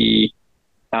like he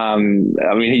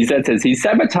says he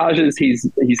sabotages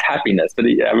his happiness, but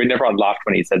everyone laughed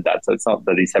when he said that. So it's not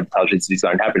that he sabotages his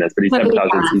own happiness, but he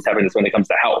sabotages his happiness when it comes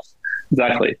to health.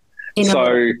 Exactly. Who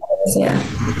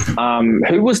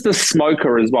was the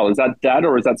smoker as well? Is that dad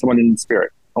or is that someone in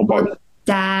spirit or both?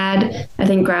 Dad, I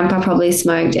think grandpa probably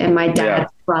smoked, and my dad's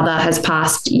brother has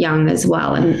passed young as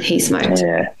well, and he smoked.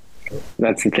 Yeah.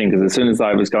 That's the thing, because as soon as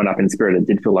I was going up in spirit, it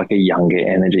did feel like a younger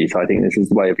energy. So I think this is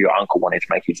the way of your uncle wanting to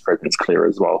make his presence clear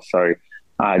as well. So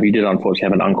if you did unfortunately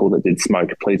have an uncle that did smoke,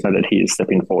 please know that he is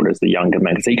stepping forward as the younger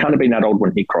man, because he can't have been that old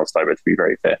when he crossed over, to be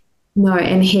very fair. No,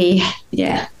 and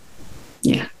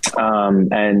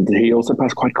and he also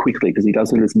passed quite quickly, because he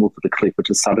does it as more for the cliff, which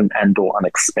is sudden and or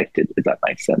unexpected, if that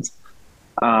makes sense.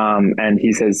 And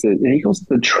he says that he calls it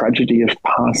the tragedy of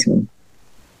passing.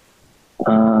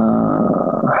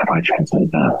 How do I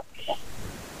translate that?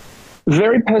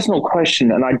 Very personal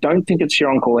question, and I don't think it's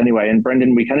your uncle anyway. And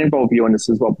Brendan, we can involve you in this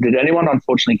as well. Did anyone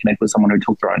unfortunately connect with someone who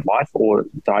took their own life or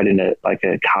died in a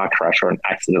car crash or an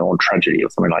accident or tragedy or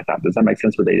something like that? Does that make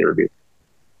sense with either of you?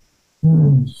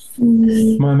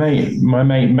 My mate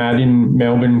Matt in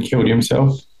Melbourne killed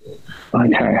himself.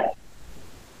 Okay.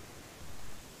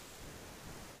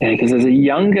 Yeah, because there's a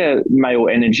younger male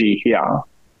energy here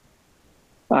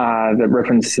that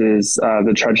references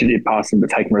the tragedy of passing, but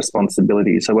taking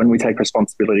responsibility. So when we take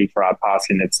responsibility for our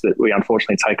passing, it's that we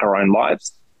unfortunately take our own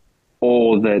lives,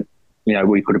 or that,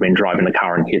 we could have been driving a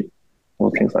car and hit,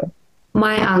 or things like that.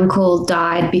 My uncle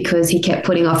died because he kept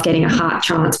putting off getting a heart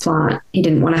transplant. He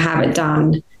didn't want to have it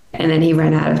done, and then he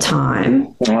ran out of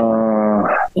time.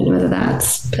 I don't know whether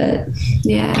but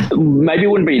yeah. Maybe it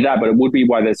wouldn't be that, but it would be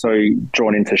why they're so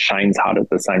drawn into Shane's heart at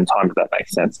the same time, if that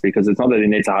makes sense, because it's not that he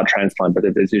needs a heart transplant, but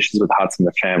if there's issues with hearts in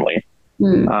the family,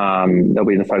 they'll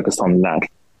be focused on that.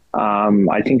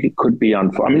 I think it could be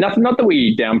not that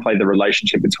we downplay the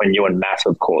relationship between you and Matt,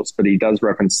 of course, but he does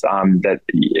reference that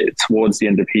towards the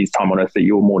end of his time on Earth that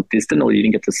you were more distant, or you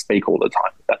didn't get to speak all the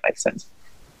time, if that makes sense.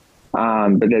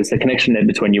 But there's a connection there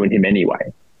between you and him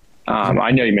anyway.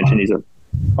 I know you mentioned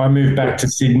I moved back to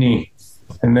Sydney,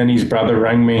 and then his brother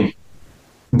rang me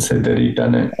and said that he'd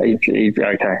done it.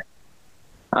 Okay.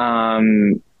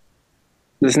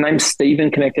 Does the name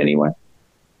Stephen connect anyway?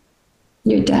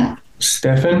 Your dad.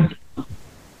 Stefan?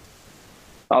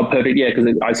 Oh, perfect. Yeah,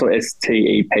 because I saw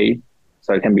STEP,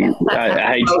 so it can be H.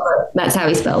 That's how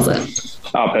he spells it.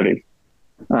 Oh, perfect.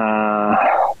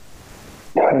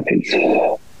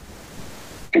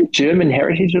 German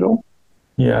heritage at all?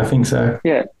 Yeah, I think so.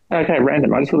 Yeah. Okay,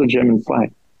 random. I just saw the German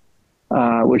flag.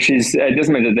 which is, it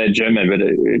doesn't mean that they're German, but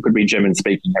it could be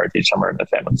German-speaking heritage somewhere in the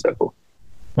family circle.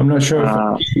 I'm not sure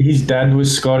if his dad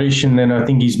was Scottish, and then I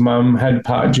think his mum had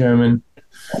part German.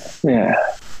 Yeah,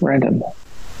 random.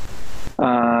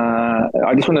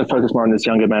 I just want to focus more on this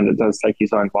younger man that does take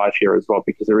his own life here as well,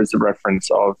 because there is a reference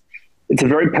of, it's a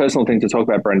very personal thing to talk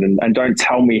about, Brendan, and don't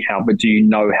tell me how, but do you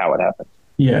know how it happened?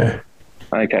 Yeah.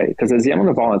 Okay, because there's the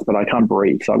element of violence, but I can't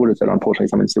breathe. So I would have said, unfortunately,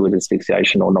 something to do with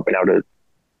asphyxiation or not being able to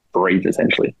breathe,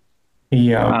 essentially.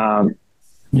 He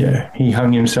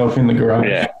hung himself in the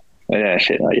garage. Yeah,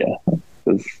 shit, yeah.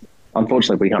 Because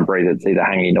unfortunately, if we can't breathe, it's either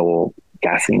hanging or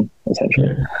gassing, essentially.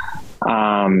 Yeah.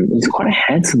 He's quite a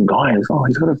handsome guy as well.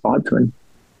 He's got a vibe to him.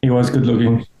 He was good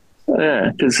looking.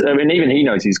 Yeah, because I mean, even he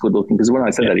knows he's good looking. Because when I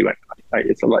said that, he went, hey,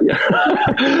 "It's a lot."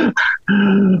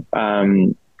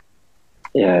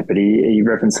 Yeah, but he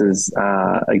references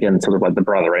again, sort of like the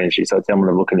brother energy. So it's the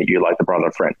element of looking at you like the brother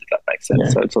friend, if that makes sense. Yeah.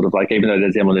 So it's sort of like, even though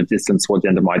there's the element of distance towards the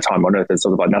end of my time on Earth, it's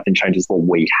sort of like nothing changes what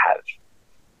we have.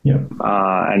 Yeah.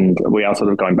 And we are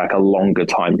sort of going back a longer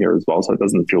time here as well, so it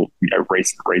doesn't feel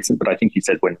recent. But I think you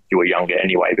said when you were younger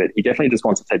anyway. But he definitely just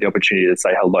wants to take the opportunity to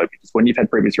say hello, because when you've had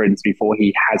previous readings before,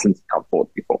 he hasn't come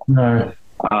forward before. No.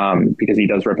 Because he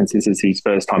does reference this as his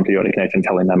first time to Yoda Connect and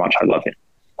tell him how much I love him.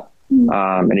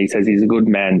 And he says he's a good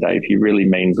man, Dave. He really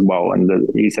means well. And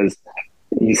he says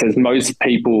most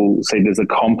people see it as a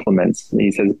compliment. And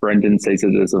he says Brendan sees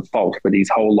it as a fault, but his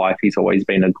whole life he's always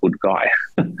been a good guy.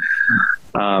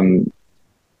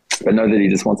 But know that he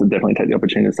just wants to definitely take the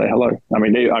opportunity to say hello. I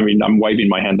mean, I'm waving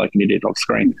my hand like an idiot off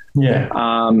screen. Yeah.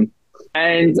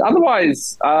 And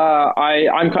otherwise,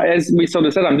 I'm, as we sort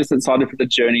of said, I'm just excited for the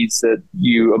journeys that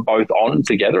you are both on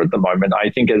together at the moment. I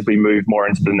think as we move more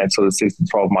into the next sort of 6 to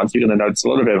 12 months, you're going to notice a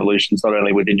lot of evolutions, not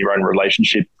only within your own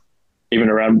relationship, even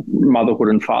around motherhood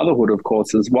and fatherhood, of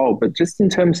course, as well, but just in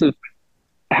terms of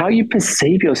how you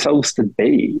perceive yourselves to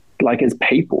be, like as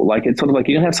people. Like it's sort of like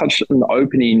you don't have such an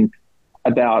opening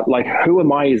about like, who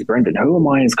am I as Brendan? Who am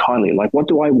I as Kylie? Like, what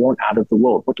do I want out of the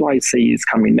world? What do I see is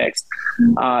coming next?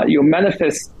 Your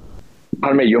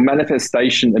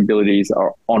manifestation abilities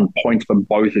are on point for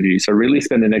both of you. So really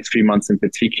spend the next few months in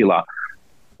particular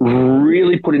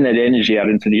really putting that energy out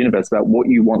into the universe about what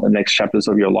you want the next chapters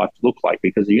of your life to look like,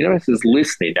 because the universe is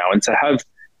listening now. And to have,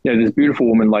 you know, this beautiful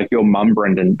woman like your mum,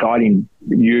 Brendan, guiding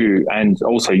you, and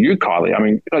also you, Kylie. I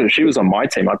mean, if she was on my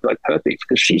team, I'd be like, perfect,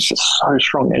 because she's just so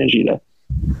strong energy there.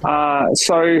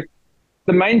 So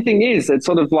the main thing is, it's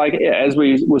sort of like, as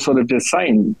we were sort of just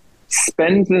saying,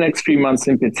 spend the next few months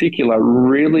in particular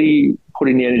really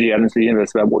putting the energy out into the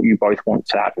universe about what you both want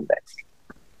to happen next.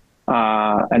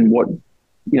 And what,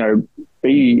 you know,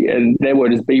 and their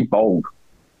word is be bold.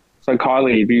 So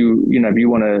Kylie, if you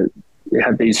want to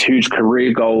have these huge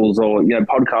career goals or, you know,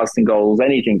 podcasting goals,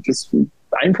 anything, just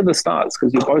aim for the stars,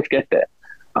 because you'll both get there.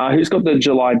 Who's got the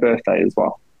July birthday as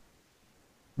well?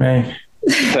 Me.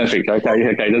 Perfect.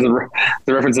 Okay. There's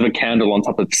the reference of a candle on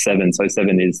top of 7. So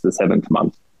 7 is the 7th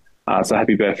month. So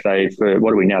happy birthday for,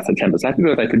 what are we now, September? So happy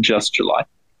birthday for just July.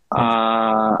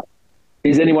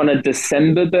 Is anyone a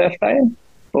December birthday,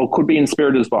 or could be in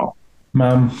spirit as well?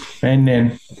 Mum and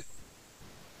Nan.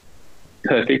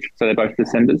 Perfect. So they're both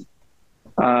Decembers.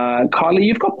 Kylie,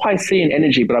 you've got Piscean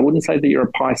energy, but I wouldn't say that you're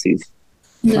a Pisces.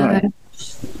 No.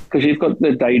 Because you've got the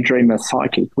daydreamer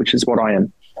psychic, which is what I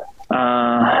am.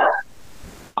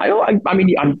 I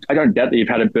don't doubt that you've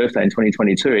had a birthday in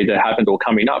 2022, either happened or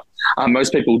coming up.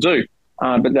 Most people do.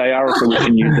 But they are also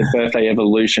wishing you the birthday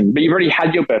evolution. But you've already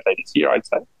had your birthday this year, I'd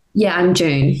say. Yeah, I'm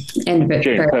June. End of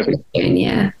June, perfect. June,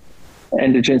 yeah.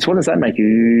 End of June. So what does that make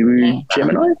you?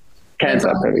 Gemini?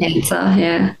 Cancer, perfect. Cancer,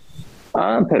 yeah.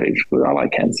 Perfect. I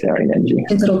like Cancerian energy.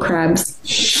 Little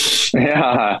crabs.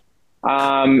 Yeah.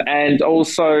 And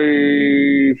also,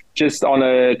 just on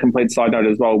a complete side note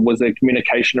as well, was there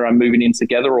communication around moving in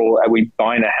together, or are we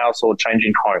buying a house or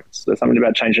changing homes? There's something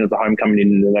about changing of the home coming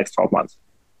in the next 12 months.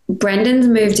 Brendan's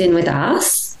moved in with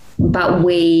us, but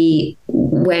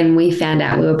when we found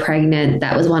out we were pregnant,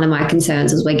 that was one of my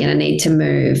concerns, is we're going to need to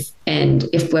move. And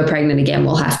if we're pregnant again,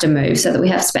 we'll have to move so that we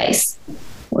have space.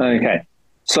 Okay.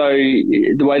 So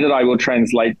the way that I will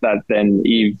translate that then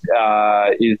is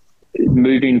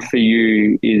moving for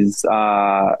you is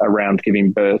around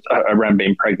giving birth, around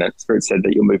being pregnant. Spirit said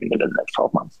that you're moving in the next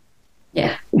 12 months.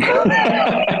 Yeah.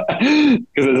 Because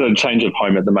there's a change of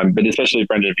home at the moment, but especially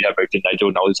Brendan, if you have moved in, they do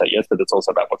acknowledge that, yes, but it's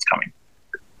also about what's coming.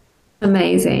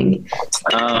 Amazing.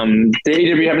 Do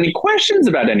you have any questions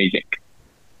about anything?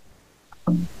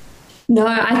 No,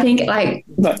 I think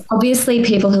obviously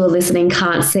people who are listening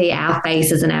can't see our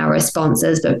faces and our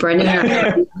responses, but Brendan and I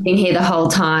have been here the whole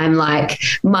time. Like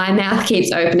my mouth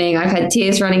keeps opening. I've had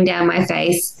tears running down my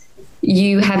face.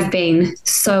 You have been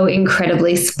so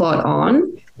incredibly spot on,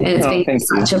 and it's been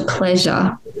such a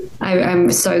pleasure.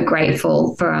 I'm so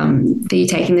grateful for you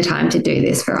taking the time to do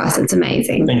this for us. It's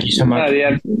amazing. Thank you so much.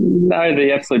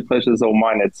 The absolute pleasure is all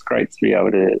mine. It's great to be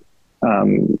able to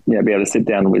be able to sit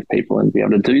down with people and be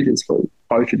able to do this for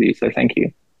both of you. So thank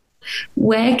you.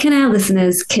 Where can our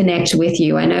listeners connect with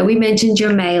you? I know we mentioned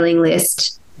your mailing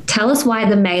list. Tell us why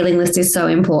the mailing list is so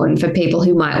important for people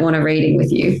who might want a reading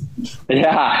with you.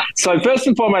 Yeah. So first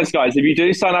and foremost, guys, if you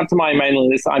do sign up to my mailing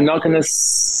list, I'm not going to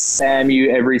spam you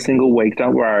every single week.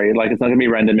 Don't worry. Like, it's not going to be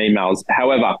random emails.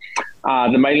 However,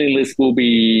 the mailing list will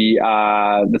be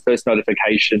the first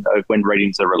notification of when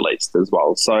readings are released as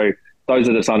well. So those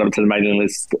that have signed up to the mailing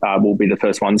list will be the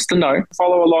first ones to know.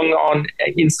 Follow along on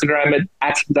Instagram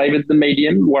at David the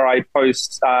Medium, where I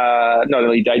post not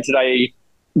only day-to-day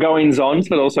goings-on,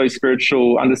 but also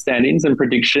spiritual understandings and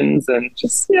predictions, and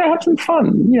just have some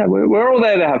fun. We're all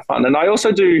there to have fun. And I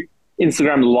also do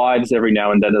Instagram lives every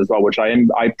now and then as well, which I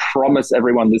promise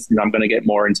everyone listening I'm going to get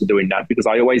more into doing that, because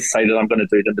I always say that I'm going to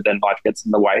do them, but then life gets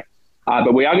in the way.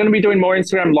 But we are going to be doing more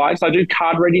Instagram lives. I do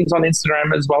card readings on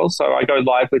Instagram as well, so I go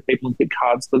live with people and pick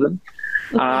cards for them.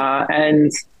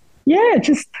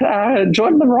 Just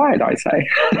join the ride, I say.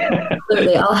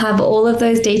 Absolutely. I'll have all of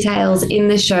those details in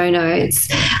the show notes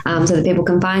so that people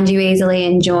can find you easily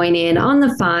and join in on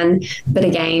the fun. But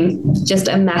again, just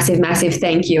a massive, massive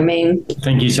thank you. I mean,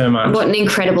 thank you so much. What an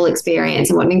incredible experience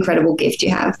and what an incredible gift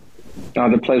you have.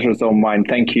 The pleasure is all mine.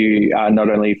 Thank you not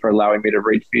only for allowing me to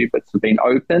read for you, but for being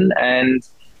open. And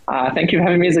thank you for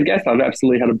having me as a guest. I've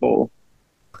absolutely had a ball.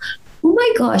 Oh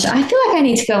my gosh, I feel like I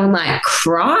need to go and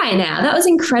cry now. That was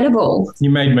incredible.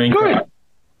 You made me cry.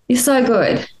 You're so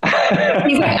good.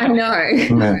 He's like, I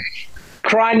know. No.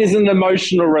 Crying is an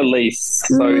emotional release.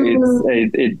 So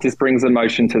it just brings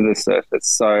emotion to the surface.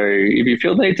 So if you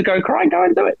feel the need to go cry, go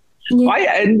and do it.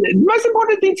 Yeah. And the most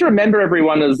important thing to remember,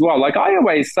 everyone, as well, like I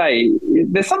always say,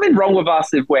 there's something wrong with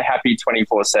us if we're happy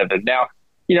 24/7. Now,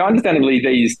 understandably,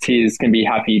 these tears can be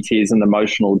happy tears and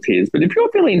emotional tears. But if you're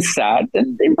feeling sad,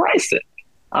 then embrace it.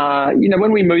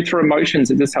 When we move through emotions,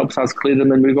 it just helps us clear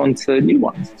them and move on to new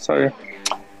ones. So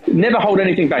never hold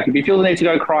anything back. If you feel the need to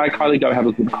go cry, Kylie, go have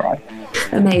a good cry.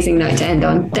 Amazing note to end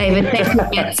on. David, thank you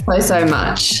again so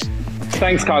much.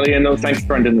 Thanks, Kylie, and thanks,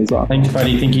 Brendan, as well. Thanks,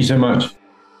 buddy. Thank you so much.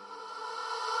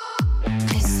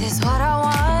 This is what I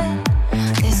want.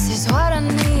 This is what I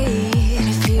need.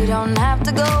 If you don't have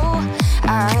to go,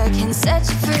 I can set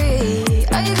you free.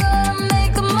 Are you gonna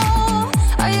make a move?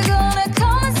 Are you gonna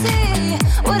come and see?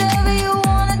 Whatever you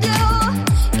wanna do,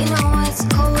 you know it's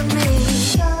cool with me.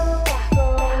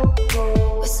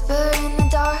 Whisper in the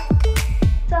dark,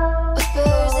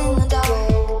 whispers in the dark.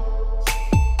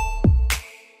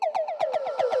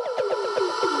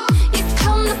 You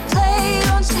come to play,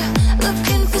 don't you?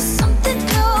 Looking for something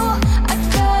new. I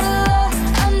got a lot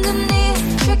underneath,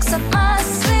 tricks up my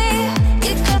sleeve.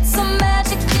 You got some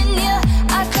magic in you,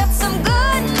 I got some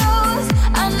good news.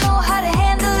 I know how to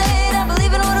handle it, I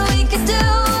believe in what we could do.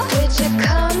 Would you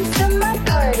come to my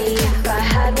party if I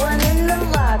had one in the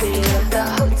lobby of the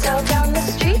hotel down the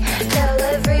street? Tell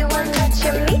everyone that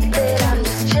you meet that I'm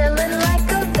just chilling like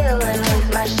a villain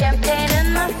with my champagne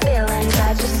and my feelings.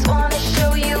 I just wanna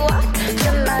show you off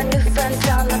to my new friends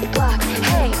down the block.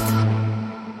 Hey,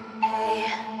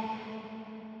 hey.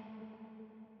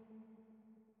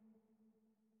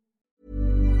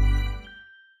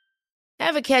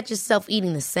 Ever catch yourself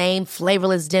eating the same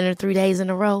flavorless dinner 3 days in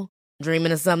a row?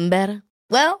 Dreaming of something better?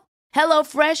 Well,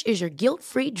 HelloFresh is your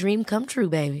guilt-free dream come true,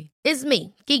 baby. It's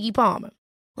me, Keke Palmer.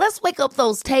 Let's wake up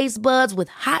those taste buds with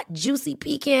hot, juicy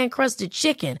pecan-crusted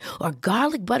chicken or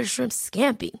garlic butter shrimp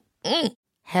scampi.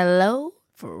 Hello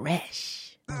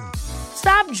Fresh.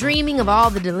 Stop dreaming of all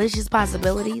the delicious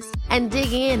possibilities and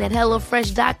dig in at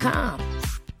HelloFresh.com.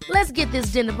 Let's get this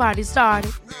dinner party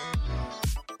started.